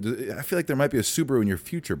Subaru? I feel like there might be a Subaru in your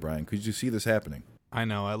future, Brian. Could you see this happening? I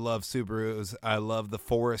know. I love Subarus. I love the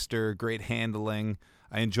Forester. Great handling.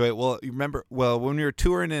 I enjoy it. Well, you remember? Well, when we were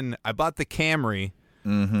touring in, I bought the Camry,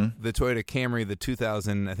 the Toyota Camry, the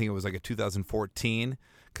 2000. I think it was like a 2014.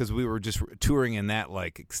 Because we were just touring in that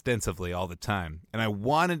like extensively all the time. And I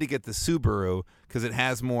wanted to get the Subaru because it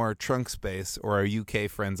has more trunk space, or our UK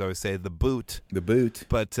friends always say the boot. The boot.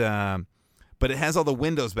 But it has all the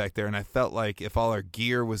windows back there, and I felt like if all our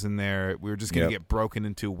gear was in there, we were just going to get broken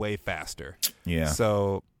into way faster. Yeah.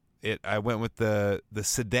 So I went with the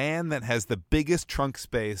sedan that has the biggest trunk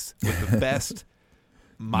space with the best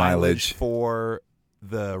mileage for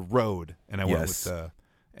the road. And I went with the...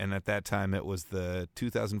 And at that time, it was the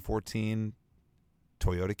 2014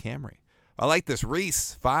 Toyota Camry. I like this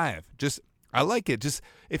Reese 5. I like it. Just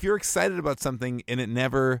if you're excited about something and it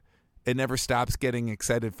never stops getting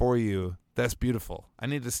excited for you, that's beautiful. I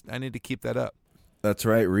need to keep that up. That's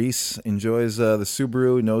right. Reese enjoys the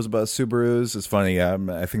Subaru, knows about Subarus. It's funny.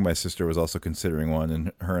 I think my sister was also considering one,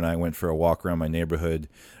 and her and I went for a walk around my neighborhood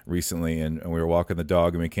recently, and we were walking the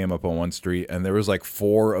dog, and we came up on one street, and there was like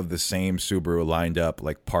 4 of the same Subaru lined up,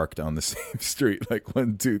 like parked on the same street, like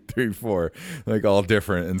 1, 2, 3, 4, like all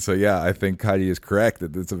different. And so, yeah, I think Heidi is correct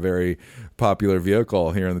that it's a very popular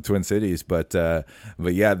vehicle here in the Twin Cities. But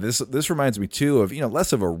yeah, this reminds me too of,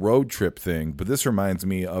 less of a road trip thing, but this reminds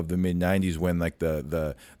me of the mid '90s when like the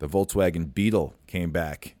Volkswagen Beetle came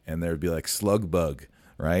back, and there'd be like Slug Bug.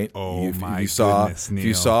 Right? Oh, if my you saw, goodness, Neil. If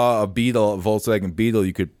you saw a Volkswagen Beetle,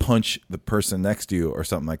 you could punch the person next to you or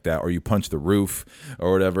something like that, or you punch the roof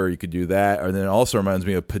or whatever. You could do that. And then it also reminds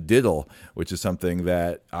me of Padiddle, which is something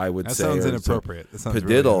that I would say sounds inappropriate. That sounds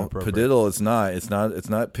Padiddle, really inappropriate. Padiddle. It's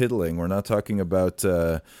not piddling. We're not talking about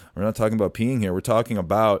peeing here. We're talking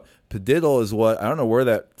about Padiddle is what, I don't know where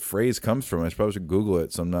that phrase comes from. I probably should Google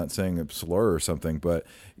it, so I'm not saying a slur or something, but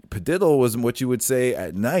Padiddle was what you would say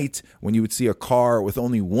at night when you would see a car with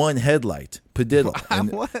only one headlight. Padiddle.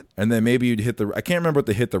 What? And then maybe you'd hit I can't remember what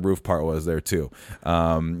the hit the roof part was there too.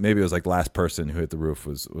 Maybe it was like last person who hit the roof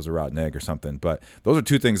was a rotten egg or something. But those are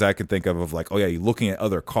two things I can think of like, oh yeah, you're looking at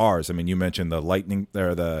other cars. I mean, you mentioned the lightning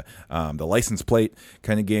or the license plate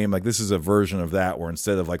kind of game. Like this is a version of that where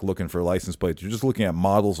instead of like looking for license plates, you're just looking at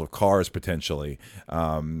models of cars potentially.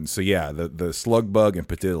 So yeah, the Slug Bug and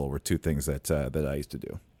Padiddle were two things that I used to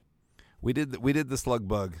do. We did the Slug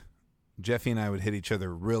Bug. Jeffy and I would hit each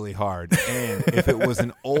other really hard, and if it was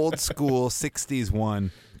an old school '60s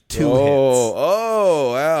one, 2 hits.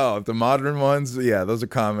 Oh, wow! The modern ones, yeah, those are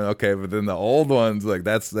common. Okay, but then the old ones, like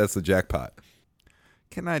that's the jackpot.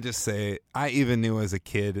 Can I just say, I even knew as a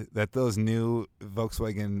kid that those new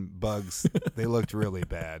Volkswagen Bugs, they looked really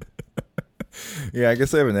bad. Yeah, I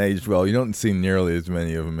guess I haven't aged well. You don't see nearly as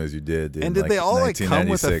many of them as you did. And did they all like come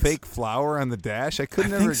with a fake flower on the dash? I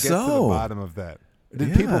could never get to the bottom of that.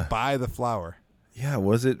 Did people buy the flower? Yeah,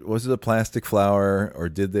 was it a plastic flower, or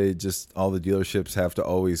did they just all the dealerships have to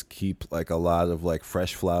always keep like a lot of like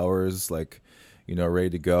fresh flowers, like ready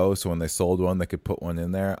to go? So when they sold one, they could put one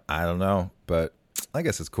in there. I don't know, but I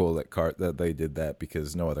guess it's cool that they did that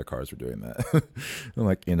because no other cars were doing that.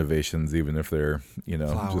 Like innovations, even if they're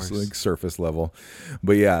flowers. Just like surface level.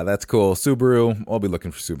 But yeah, that's cool. Subaru. I'll be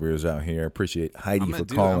looking for Subarus out here. Appreciate Heidi for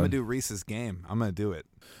calling. I'm gonna do Reese's game. I'm gonna do it.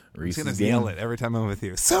 Reese's I'm gonna yell it every time I'm with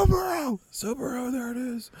you. Subaru, there it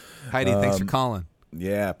is. Heidi, thanks for calling.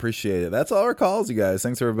 Yeah, appreciate it. That's all our calls, you guys.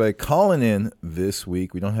 Thanks everybody calling in this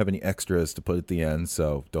week. We don't have any extras to put at the end,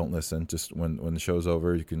 so don't listen. Just when the show's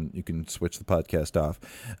over, you can switch the podcast off.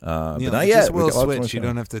 But not yet. Just will switch. You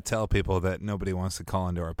don't have to tell people that nobody wants to call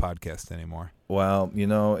into our podcast anymore. Well,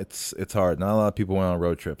 it's hard. Not a lot of people went on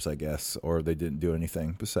road trips, I guess, or they didn't do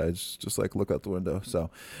anything besides just like look out the window.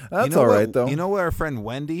 So that's all right, though. You know our friend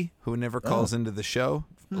Wendy, who never calls into the show,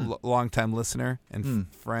 long-time listener and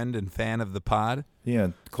friend and fan of the pod. Yeah,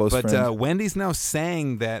 close friend. But Wendy's now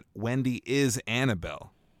saying that Wendy is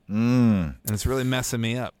Annabelle. And it's really messing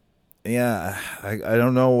me up. Yeah, I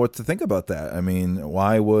don't know what to think about that. I mean,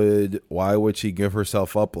 why would she give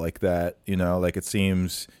herself up like that? Like it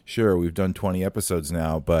seems, sure, we've done 20 episodes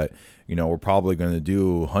now, but, we're probably going to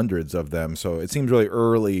do hundreds of them. So it seems really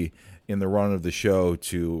early in the run of the show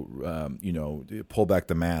to, pull back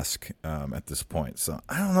the mask at this point. So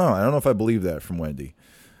I don't know. I don't know if I believe that from Wendy.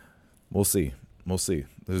 We'll see. We'll see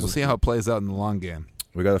How it plays out in the long game.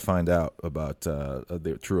 We got to find out about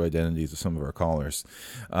the true identities of some of our callers.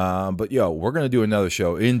 But, we're going to do another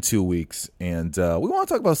show in 2 weeks, and we want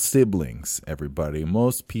to talk about siblings, everybody.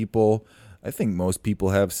 I think most people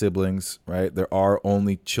have siblings, right? There are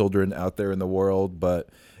only children out there in the world, but,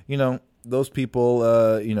 those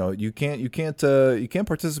people, you can't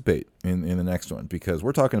participate in the next one because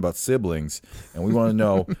we're talking about siblings, and we want to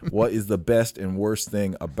know what is the best and worst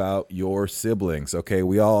thing about your siblings. Okay,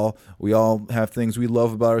 we all have things we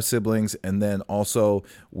love about our siblings, and then also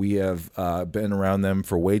we have been around them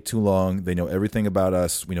for way too long. They know everything about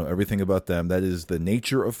us. We know everything about them. That is the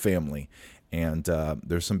nature of family. And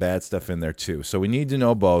there's some bad stuff in there too. So we need to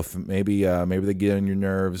know both. Maybe they get on your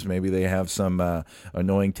nerves. Maybe they have some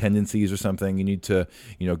annoying tendencies or something. You need to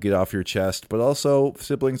get off your chest. But also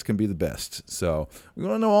siblings can be the best. So we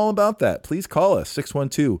want to know all about that. Please call us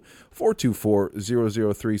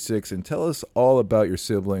 612-424-0036 and tell us all about your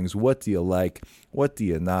siblings. What do you like? What do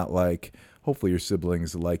you not like? Hopefully your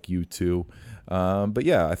siblings like you too. But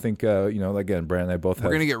yeah, I think again, Brad and I both have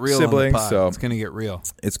we're gonna get real siblings, on the pod. so it's gonna get real.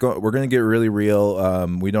 We're gonna get really real.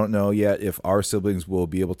 We don't know yet if our siblings will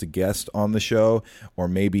be able to guest on the show, or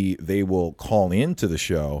maybe they will call into the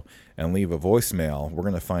show and leave a voicemail. We're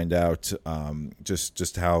gonna find out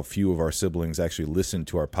just how few of our siblings actually listen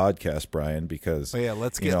to our podcast, Brian. Because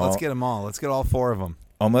let's get them all. Let's get all 4 of them.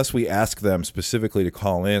 Unless we ask them specifically to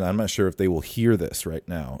call in, I'm not sure if they will hear this right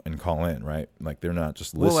now and call in, right? Like they're not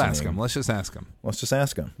just listening. We'll ask them. Let's just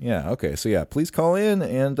ask them. Yeah, okay. So please call in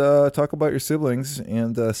and talk about your siblings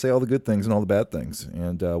and say all the good things and all the bad things.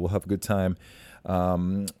 And we'll have a good time,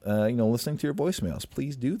 listening to your voicemails.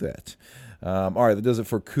 Please do that. All right, that does it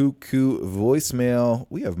for Cuckoo Voicemail.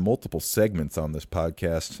 We have multiple segments on this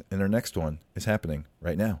podcast, and our next one is happening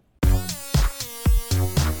right now.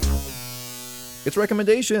 It's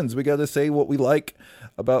recommendations. We got to say what we like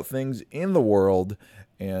about things in the world,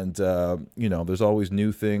 and there's always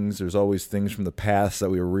new things. There's always things from the past that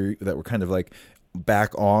we're kind of like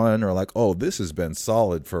back on, or like, oh, this has been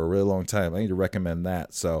solid for a really long time. I need to recommend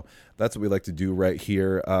that. So that's what we like to do right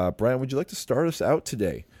here. Brian, would you like to start us out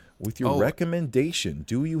today with your recommendation?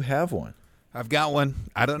 Do you have one? I've got one.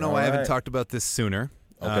 I don't know why I haven't talked about this sooner.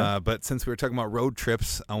 Okay. But since we were talking about road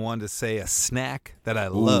trips, I wanted to say a snack that I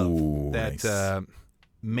love that nice.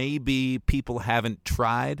 Maybe people haven't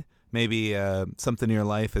tried. Maybe something in your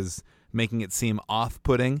life is making it seem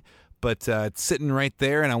off-putting, but it's sitting right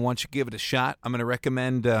there, and I want you to give it a shot. I'm going to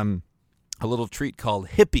recommend a little treat called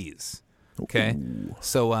Hippies. Okay,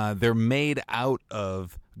 so they're made out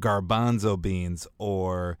of garbanzo beans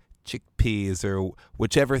or chickpeas or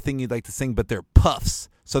whichever thing you'd like to sing, but they're puffs.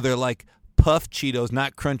 So they're like Puff Cheetos,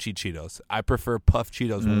 not crunchy Cheetos. I prefer Puff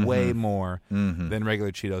Cheetos way more than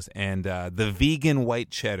regular Cheetos. And the vegan white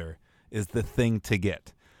cheddar is the thing to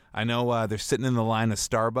get. I know they're sitting in the line of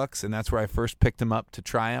Starbucks, and that's where I first picked them up to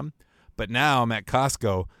try them. But now I'm at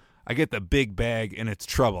Costco. I get the big bag, and it's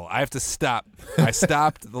trouble. I have to stop. I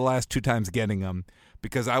stopped the last 2 times getting them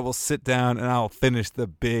because I will sit down and I'll finish the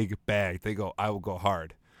big bag. I will go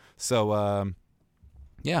hard. So,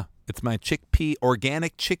 it's my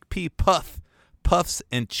organic chickpea puffs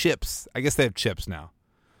and chips. I guess they have chips now.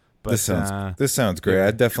 But, this sounds great. Yeah.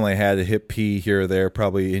 I definitely had a hip pea here or there,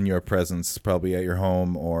 probably in your presence, probably at your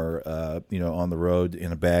home or on the road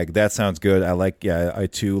in a bag. That sounds good. I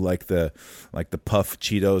too like the puff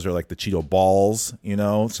Cheetos or like the Cheeto balls.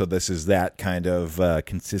 So this is that kind of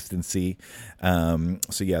consistency.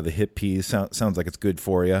 The hip pea sounds like it's good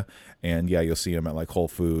for you. And you'll see them at like Whole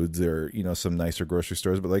Foods or some nicer grocery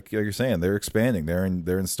stores. But like you're saying, they're expanding. They're in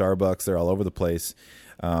Starbucks. They're all over the place.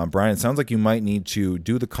 Brian, it sounds like you might need to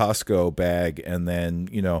do the Costco bag and then,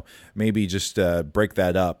 maybe just break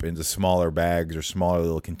that up into smaller bags or smaller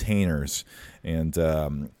little containers. And,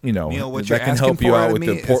 Neil, that can help you out with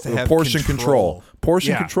the portion control.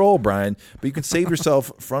 Portion control, Brian. But you can save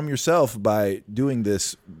yourself from yourself by doing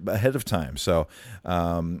this ahead of time. So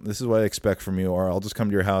this is what I expect from you, or I'll just come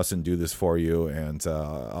to your house and do this for you, and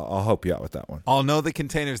I'll help you out with that one. I'll know the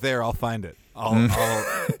container's there. I'll find it.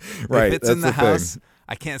 Right. If it's in the house,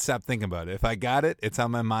 I can't stop thinking about it. If I got it, it's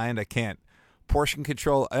on my mind. I can't. Portion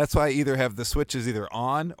control, that's why I either have the switches either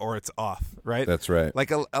on or it's off, right? That's right. Like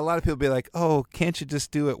a lot of people be like, oh, can't you just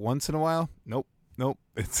do it once in a while? Nope.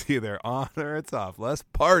 It's either on or it's off. Let's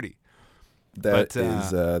party. That's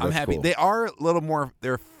I'm happy. Cool. They are a little more,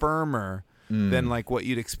 they're firmer than like what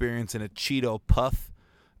you'd experience in a Cheeto Puff.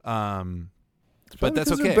 But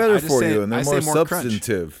that's okay. They're better for you, and they're more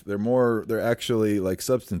substantive. Crunch. They're actually like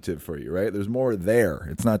substantive for you, right? There's more there.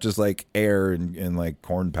 It's not just like air and like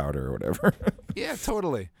corn powder or whatever. Yeah,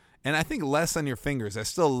 totally. And I think less on your fingers. I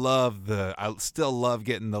still love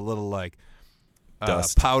getting the little like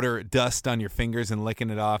powder dust on your fingers and licking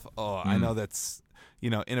it off. Oh, I know that's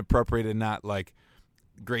inappropriate and not like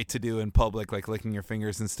great to do in public, like licking your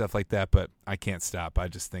fingers and stuff like that. But I can't stop. I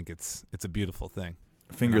just think it's a beautiful thing.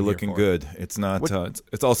 Finger looking good. It's not.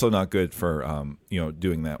 It's also not good for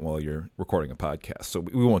doing that while you're recording a podcast. So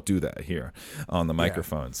we won't do that here on the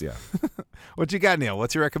microphones. Yeah. What you got, Neil?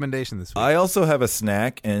 What's your recommendation this week? I also have a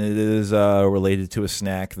snack, and it is related to a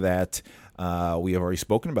snack that we have already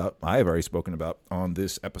spoken about. I have already spoken about on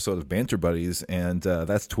this episode of Banter Buddies, and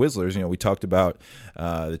that's Twizzlers. We talked about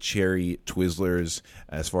the cherry Twizzlers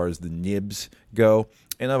as far as the nibs go.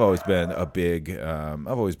 And I've always been a big,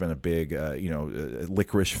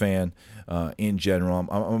 licorice fan in general.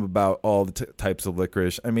 I'm about all the types of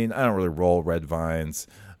licorice. I mean, I don't really roll red vines,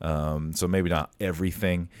 so maybe not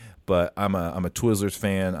everything. But I'm a Twizzlers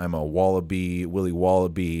fan. I'm a Willy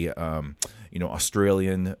Wallaby,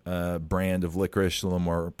 Australian brand of licorice, a little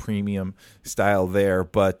more premium style there.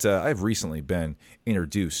 But I've recently been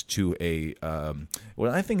introduced to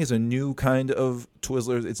what I think is a new kind of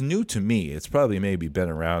Twizzlers. It's new to me. It's probably maybe been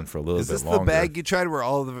around for a little bit longer. Is this the bag you tried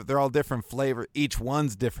where they're all different flavor? Each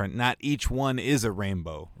one's different. Not each one is a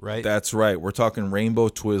rainbow, right? That's right. We're talking rainbow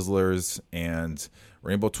Twizzlers, and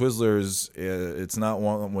rainbow Twizzlers. It's not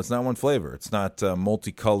one flavor. It's not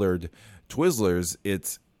multicolored Twizzlers.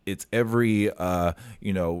 It's every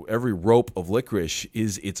every rope of licorice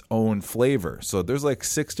is its own flavor. So there's like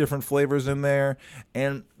 6 different flavors in there.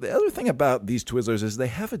 And the other thing about these Twizzlers is they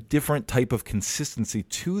have a different type of consistency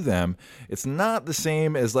to them. It's not the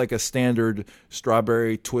same as like a standard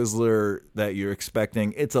strawberry Twizzler that you're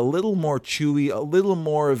expecting. It's a little more chewy, a little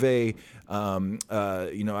more of a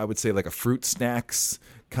I would say like a fruit snacks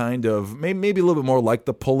kind of, maybe a little bit more like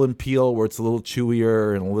the pull and peel, where it's a little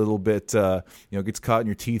chewier and a little bit, gets caught in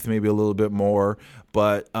your teeth maybe a little bit more.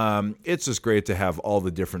 But it's just great to have all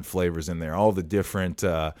the different flavors in there, all the different,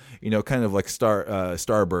 kind of like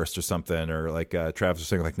Starburst or something, or like Travis was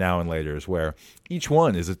saying, like Now and Laters, where each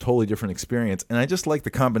one is a totally different experience. And I just like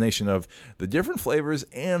the combination of the different flavors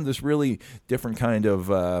and this really different kind of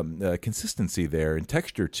consistency there and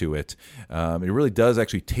texture to it. It really does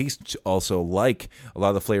actually taste also like a lot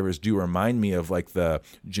of the flavors do remind me of like the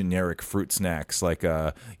generic fruit snacks, like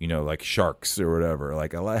like Sharks or whatever.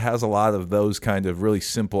 Like it has a lot of those kind of really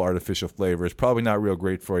simple artificial flavors. Probably not real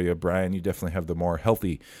great for you, Brian. You definitely have the more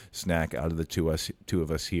healthy snack out of the two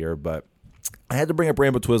of us here, but I had to bring up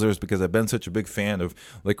Rainbow Twizzlers because I've been such a big fan of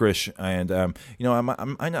licorice, and I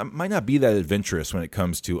might not be that adventurous when it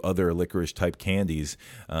comes to other licorice type candies.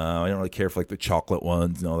 I don't really care for like the chocolate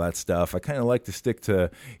ones and all that stuff. I kind of like to stick to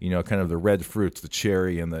kind of the red fruits, the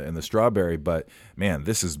cherry and the strawberry. But man,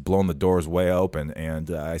 this has blown the doors way open, and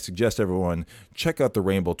I suggest everyone check out the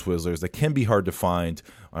Rainbow Twizzlers. They can be hard to find.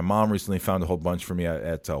 My mom recently found a whole bunch for me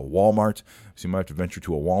at Walmart, so you might have to venture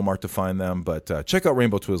to a Walmart to find them. But check out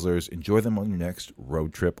Rainbow Twizzlers. Enjoy them on your next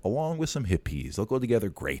road trip, along with some hippies. They'll go together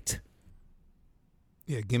great.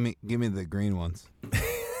 Yeah, give me the green ones.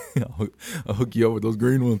 I'll hook you up with those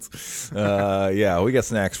green ones. Yeah, we got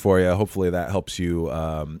snacks for you. Hopefully that helps you,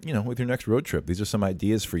 with your next road trip. These are some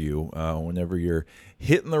ideas for you whenever you're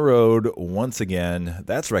hitting the road once again.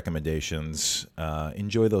 That's recommendations.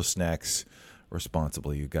 Enjoy those snacks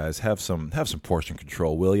responsibly, you guys. Have some portion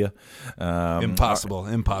control, will you? Impossible.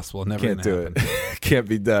 Never can't do it. Can't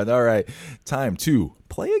be done. All right, time to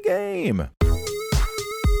play a game.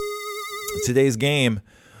 Today's game,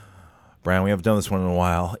 Brian, we haven't done this one in a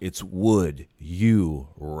while. It's Would You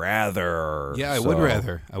Rather. Yeah, I would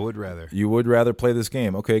rather. I would rather. You would rather play this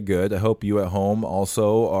game. Okay, good. I hope you at home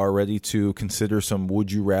also are ready to consider some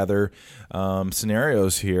Would You Rather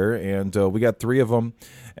scenarios here. And we got 3 of them.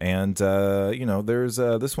 And, there's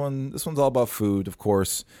this one's all about food, of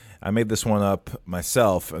course. I made this one up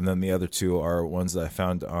myself, and then the other 2 are ones that I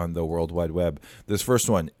found on the World Wide Web. This first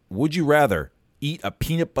one, would you rather eat a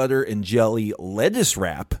peanut butter and jelly lettuce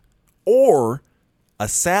wrap or a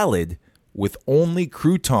salad with only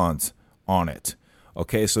croutons on it?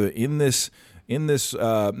 Okay, so this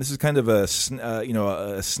is kind of a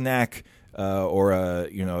snack or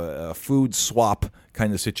a food swap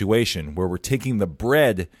kind of situation where we're taking the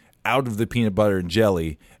bread out of the peanut butter and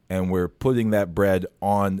jelly and we're putting that bread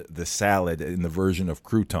on the salad in the version of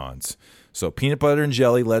croutons. So peanut butter and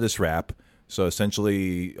jelly lettuce wrap. So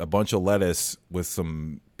essentially a bunch of lettuce with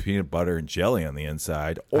some peanut butter and jelly on the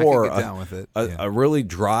inside, or a really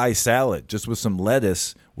dry salad just with some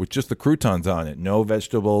lettuce with just the croutons on it. No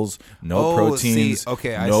vegetables, no proteins,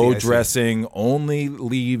 no dressing, only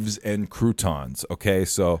leaves and croutons. Okay,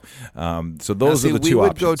 so those are the 2 options. We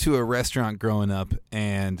would go to a restaurant growing up,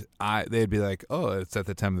 and they'd be like, "Oh, it's at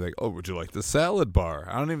the time they're like, oh, would you like the salad bar?"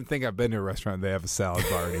 I don't even think I've been to a restaurant they have a salad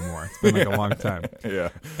bar anymore. It's been like a long time. Yeah,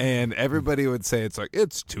 and everybody would say it's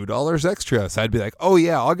 $2 extra. So I'd be like, "Oh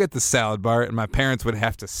yeah, I'll get the salad bar," and my parents would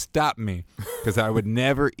have to stop me because I would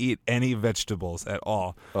never eat any vegetables at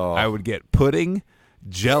all. Oh. I would get pudding,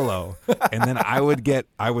 Jell-O, and then I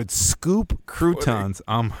would scoop croutons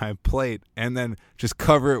on my plate and then just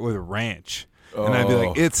cover it with ranch. And I'd be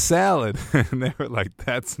like, "It's salad." And they were like,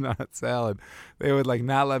 "That's not salad." They would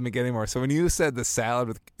not let me get any more. So when you said the salad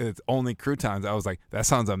with it's only croutons, I was like, that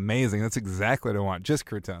sounds amazing. That's exactly what I want, just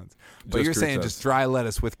croutons. But you're saying just dry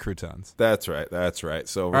lettuce with croutons. That's right.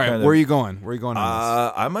 So all right, where are you going? Where are you going on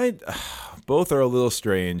this? I might. Both are a little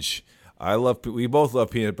strange. We both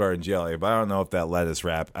love peanut butter and jelly, but I don't know if that lettuce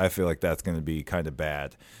wrap, I feel like that's going to be kind of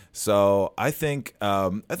bad. So I think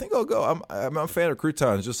I'll go. I'm a fan of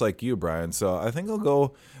croutons, just like you, Brian. So I think I'll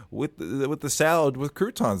go with the salad with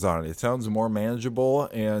croutons on it. It sounds more manageable,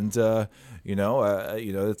 and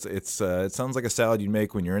it sounds like a salad you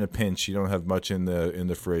make when you're in a pinch. You don't have much in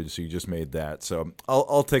the fridge, so you just made that. So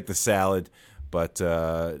I'll take the salad, but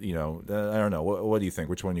I don't know. What do you think?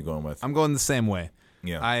 Which one are you going with? I'm going the same way.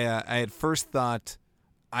 Yeah. I at first thought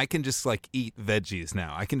I can just eat veggies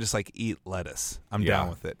now. I can just eat lettuce. I'm down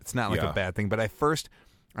with it. It's not a bad thing. But I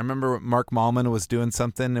remember Mark Mallman was doing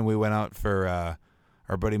something, and we went out for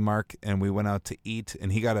our buddy Mark, and we went out to eat,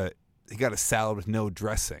 and he got a salad with no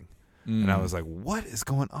dressing. And I was like, what is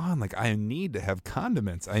going on? I need to have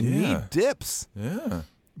condiments. I need dips. Yeah.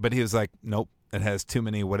 But he was like, nope, it has too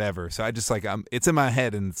many whatever. So I just it's in my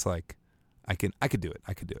head, and it's like, I could do it.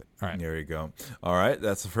 All right. There you go. All right.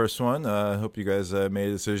 That's the first one. I hope you guys made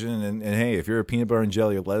a decision. And hey, if you're a peanut butter and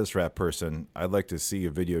jelly or lettuce wrap person, I'd like to see a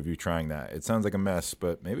video of you trying that. It sounds like a mess,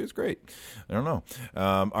 but maybe it's great. I don't know.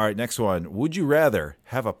 All right. Next one. Would you rather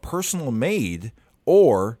have a personal maid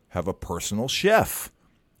or have a personal chef?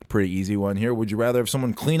 Pretty easy one here. Would you rather have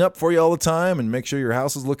someone clean up for you all the time and make sure your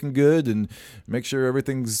house is looking good and make sure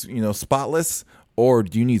everything's, spotless? Or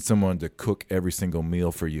do you need someone to cook every single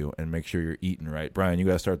meal for you and make sure you're eating right? Brian, you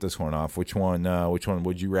got to start this one off. Which one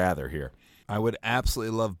would you rather here? I would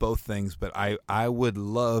absolutely love both things, but I would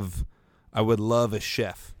love a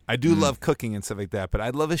chef. I do love cooking and stuff like that, but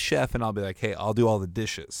I'd love a chef, and I'll be like, hey, I'll do all the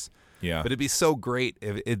dishes. Yeah. But it'd be so great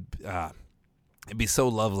if it'd be so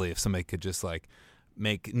lovely if somebody could just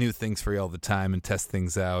make new things for you all the time and test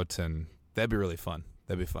things out, and that'd be really fun.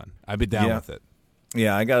 That'd be fun. I'd be down with it.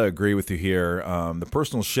 Yeah, I gotta agree with you here. The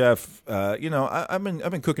personal chef, I've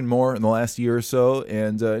been cooking more in the last year or so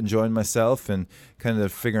and enjoying myself and kind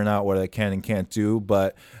of figuring out what I can and can't do.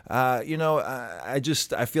 But I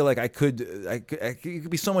feel like it could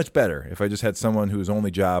be so much better if I just had someone whose only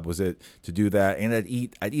job was it to do that, and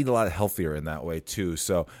I'd eat a lot healthier in that way too.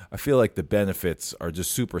 So I feel like the benefits are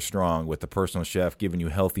just super strong with the personal chef giving you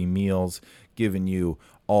healthy meals, giving you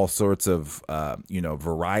all sorts of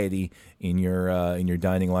variety in your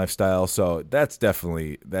dining lifestyle. So that's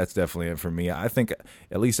definitely it for me. I think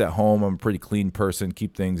at least at home I'm a pretty clean person,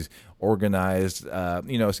 keep things organized.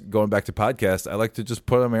 Going back to podcasts, I like to just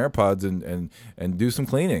put on my AirPods and do some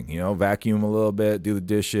cleaning, vacuum a little bit, do the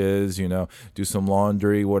dishes, do some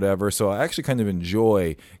laundry, whatever. So I actually kind of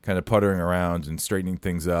enjoy kind of puttering around and straightening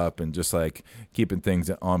things up and just keeping things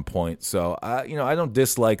on point. So I don't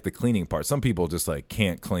dislike the cleaning part. Some people just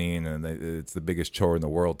can't clean and it's the biggest chore in the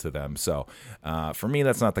world to them. So for me,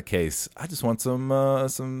 that's not the case. I just want some a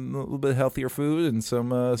little bit healthier food and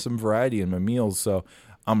some variety in my meals. So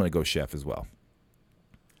I'm going to go chef as well.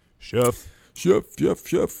 Chef. So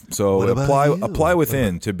What about you? apply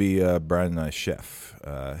within to be Brian and I chef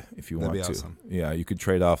if you That'd want be to. awesome. Yeah, you could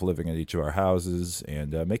trade off living at each of our houses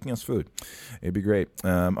and making us food. It'd be great.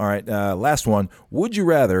 All right, last one. Would you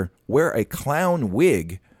rather wear a clown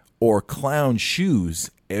wig or clown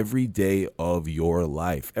shoes every day of your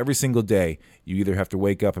life? Every single day, you either have to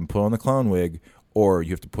wake up and put on the clown wig or you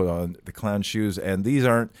have to put on the clown shoes. And these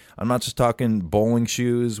aren't, I'm not just talking bowling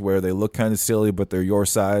shoes where they look kind of silly, but they're your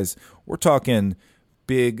size. We're talking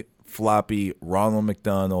big, floppy Ronald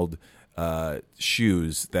McDonald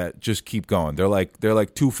shoes that just keep going. They're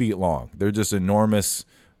like 2 feet long. They're just enormous,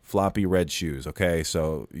 floppy red shoes. Okay,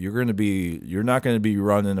 so you're not going to be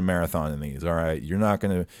running a marathon in these. All right, you're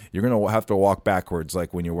going to have to walk backwards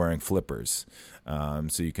like when you're wearing flippers, so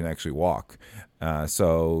you can actually walk.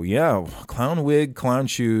 So yeah, clown wig, clown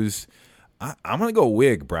shoes. I'm going to go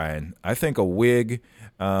wig, Brian. I think a wig.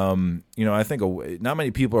 I think not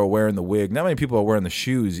many people are wearing the wig. Not many people are wearing the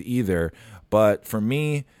shoes either. But for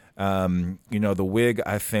me, the wig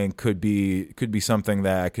I think could be something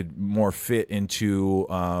that I could more fit into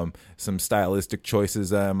some stylistic choices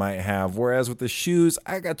that I might have. Whereas with the shoes,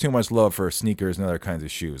 I got too much love for sneakers and other kinds of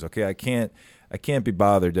shoes. Okay, I can't be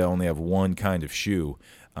bothered to only have one kind of shoe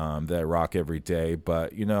that I rock every day.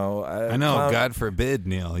 But I know. God forbid,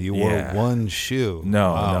 Neil, you wore one shoe.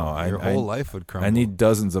 No, your whole life would crumble. I need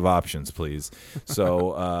dozens of options, please.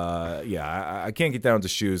 So I can't get down to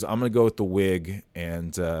shoes. I'm gonna go with the wig,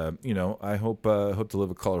 and I hope to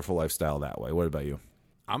live a colorful lifestyle that way. What about you?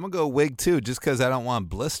 I'm gonna go wig too, just because I don't want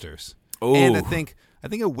blisters. Oh, and I think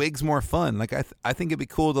a wig's more fun. Like I think it'd be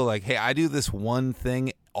cool to hey, I do this one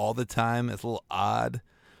thing all the time. It's a little odd.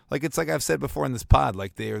 Like it's like I've said before in this pod.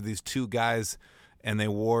 Like they are these two guys, and they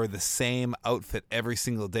wore the same outfit every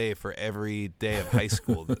single day for every day of high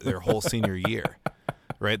school, their whole senior year.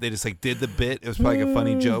 Right? They just did the bit. It was probably a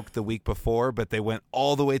funny joke the week before, but they went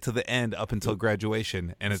all the way to the end up until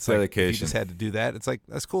graduation. And it's dedication. If you just had to do that. It's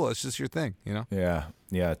that's cool. It's just your thing, Yeah,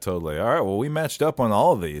 totally. All right. Well, we matched up on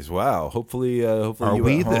all of these. Wow. Hopefully, are you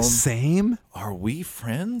we at home, the same? Are we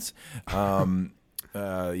friends?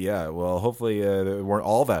 Yeah, well, hopefully they weren't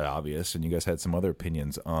all that obvious, and you guys had some other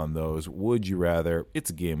opinions on those. Would you rather? It's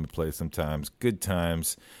a game we play sometimes. Good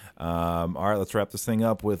times. All right, let's wrap this thing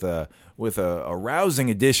up with a rousing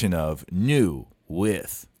edition of New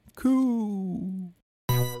with Cool.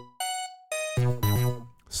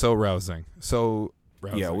 So rousing.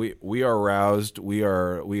 Yeah, we are roused. We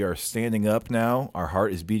are standing up now. Our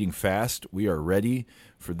heart is beating fast. We are ready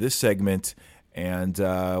for this segment. And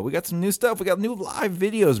we got some new stuff. We got new live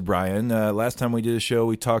videos, Brian. Last time we did a show,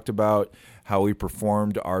 we talked about how we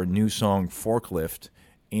performed our new song, Forklift,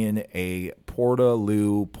 in a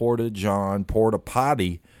Porta-Loo, Porta-John,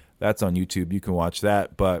 Porta-Potty. That's on YouTube. You can watch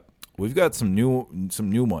that. But we've got some new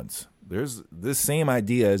ones. This same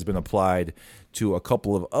idea has been applied to a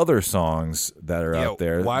couple of other songs that are out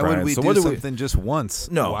there. Why Brian. would we do something just once?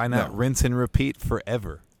 No. Why not rinse and repeat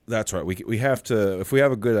forever? That's right. We have to, if we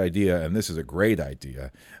have a good idea, and this is a great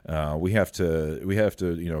idea, we have to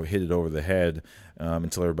hit it over the head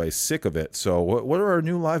until everybody's sick of it. So what are our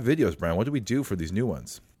new live videos, Brian? What do we do for these new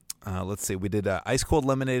ones? Let's see. We did ice cold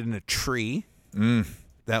lemonade in a tree.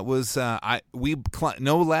 That was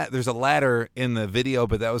there's a ladder in the video,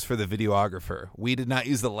 but that was for the videographer. We did not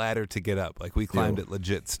use the ladder to get up. We climbed it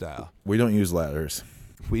legit style. We don't use ladders.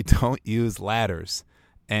 We don't use ladders.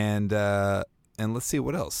 And let's see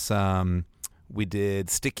what else. We did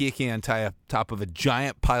stick yicky on top of a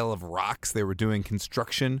giant pile of rocks. They were doing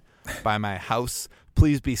construction by my house.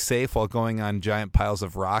 Please be safe while going on giant piles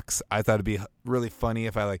of rocks. I thought it'd be really funny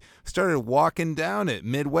if I started walking down it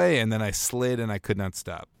midway and then I slid and I could not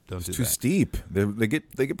stop. It's too steep. They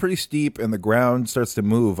get pretty steep, and the ground starts to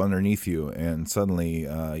move underneath you, and suddenly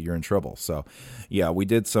you're in trouble. So, yeah, we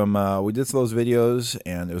did those videos,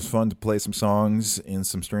 and it was fun to play some songs in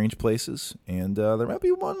some strange places. And there might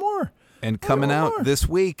be one more. And coming out this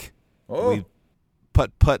week, we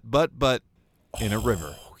putt in a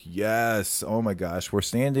river. Yes. Oh my gosh, we're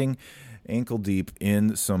standing ankle deep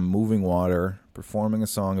in some moving water, performing a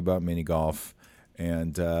song about mini golf.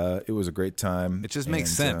 And it was a great time. It just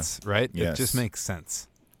makes sense, right? Yes. It just makes sense.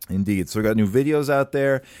 Indeed. So we got new videos out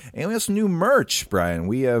there, and we have some new merch, Brian.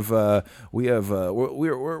 We're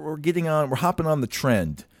getting on. We're hopping on the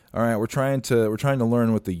trend. All right, we're trying to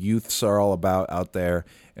learn what the youths are all about out there.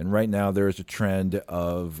 And right now there is a trend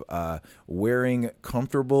of wearing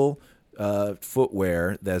comfortable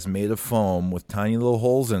footwear that's made of foam with tiny little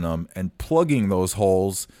holes in them, and plugging those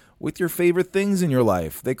holes with your favorite things in your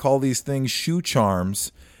life. They call these things shoe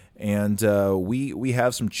charms, And we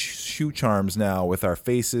have some shoe charms now with our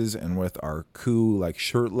faces and with our Coup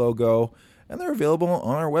shirt logo, and they're available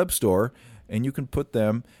on our web store, and you can put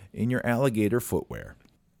them in your alligator footwear.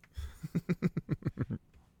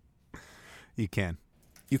 You can.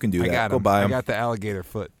 You can do that. Got Go buy them. I got the alligator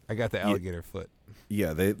foot. Foot.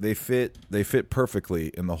 Yeah, they fit perfectly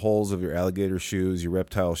in the holes of your alligator shoes, your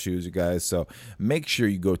reptile shoes, you guys. So make sure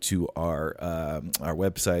you go to our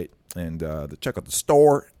website and check out the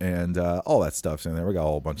store, and all that stuff's in there. We got a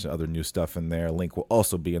whole bunch of other new stuff in there. Link will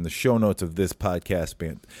also be in the show notes of this podcast,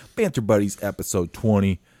 Banter Buddies episode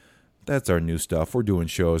 20. That's our new stuff. We're doing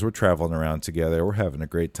shows. We're traveling around together. We're having a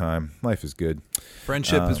great time. Life is good.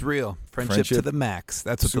 Friendship is real. Friendship to the max.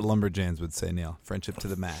 That's what the Lumberjanes would say, Neil. Friendship to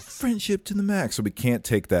the max. Friendship to the max. So we can't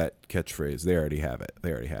take that catchphrase. They already have it.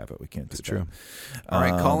 We can't do that. True. All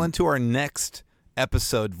right, call into our next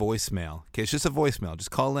episode voicemail. Okay, it's just a voicemail. Just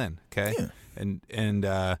call in, okay? Yeah. And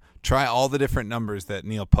try all the different numbers that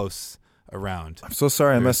Neil posts around. I'm so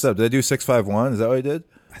sorry I messed up. Did I do 651? Is that what I did?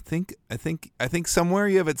 I think somewhere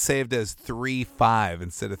you have it saved as 3-5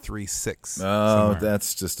 instead of 3-6. Oh, somewhere.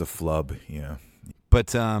 That's just a flub. Yeah.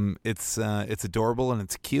 But it's adorable and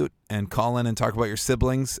it's cute. And call in and talk about your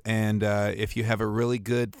siblings. And if you have a really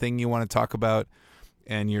good thing you want to talk about,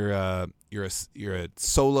 and you're a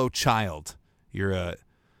solo child, you're a,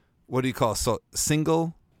 what do you call a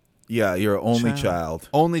single? Yeah, you're an only child.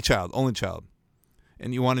 Only child.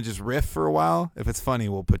 And you want to just riff for a while? If it's funny,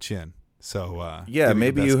 we'll put you in. So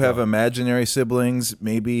maybe you have imaginary siblings.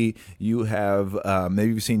 Maybe you have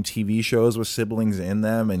maybe you've seen TV shows with siblings in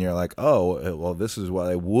them, and you're like, oh, well, this is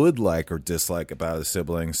what I would like or dislike about a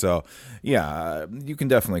sibling. So yeah, you can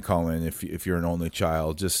definitely call in if you're an only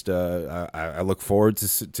child. Just I look forward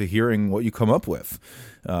to hearing what you come up with.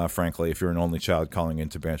 Frankly, if you're an only child calling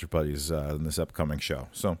into Banter Buddies in this upcoming show.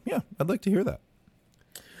 So yeah, I'd like to hear that.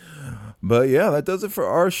 But yeah, that does it for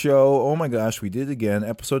our show. Oh my gosh, we did it again.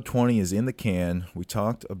 Episode 20 is in the can. We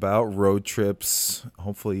talked about road trips.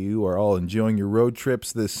 Hopefully you are all enjoying your road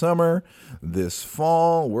trips this summer, this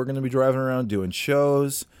fall. We're going to be driving around doing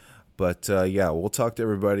shows. But we'll talk to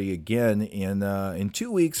everybody again in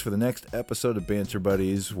 2 weeks for the next episode of Banter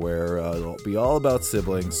Buddies, where it'll be all about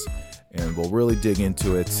siblings. And we'll really dig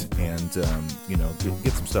into it and,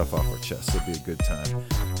 get some stuff off our chest. It'll be a good time.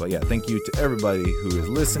 But yeah, thank you to everybody who is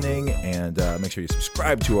listening. And make sure you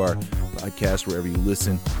subscribe to our podcast wherever you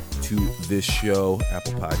listen to this show.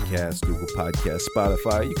 Apple Podcasts, Google Podcasts,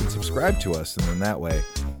 Spotify. You can subscribe to us. And then that way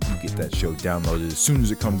you get that show downloaded as soon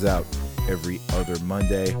as it comes out every other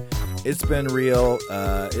Monday. It's been real.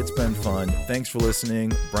 It's been fun. Thanks for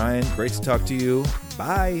listening. Brian, great to talk to you.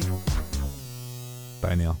 Bye.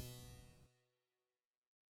 Bye, Neil.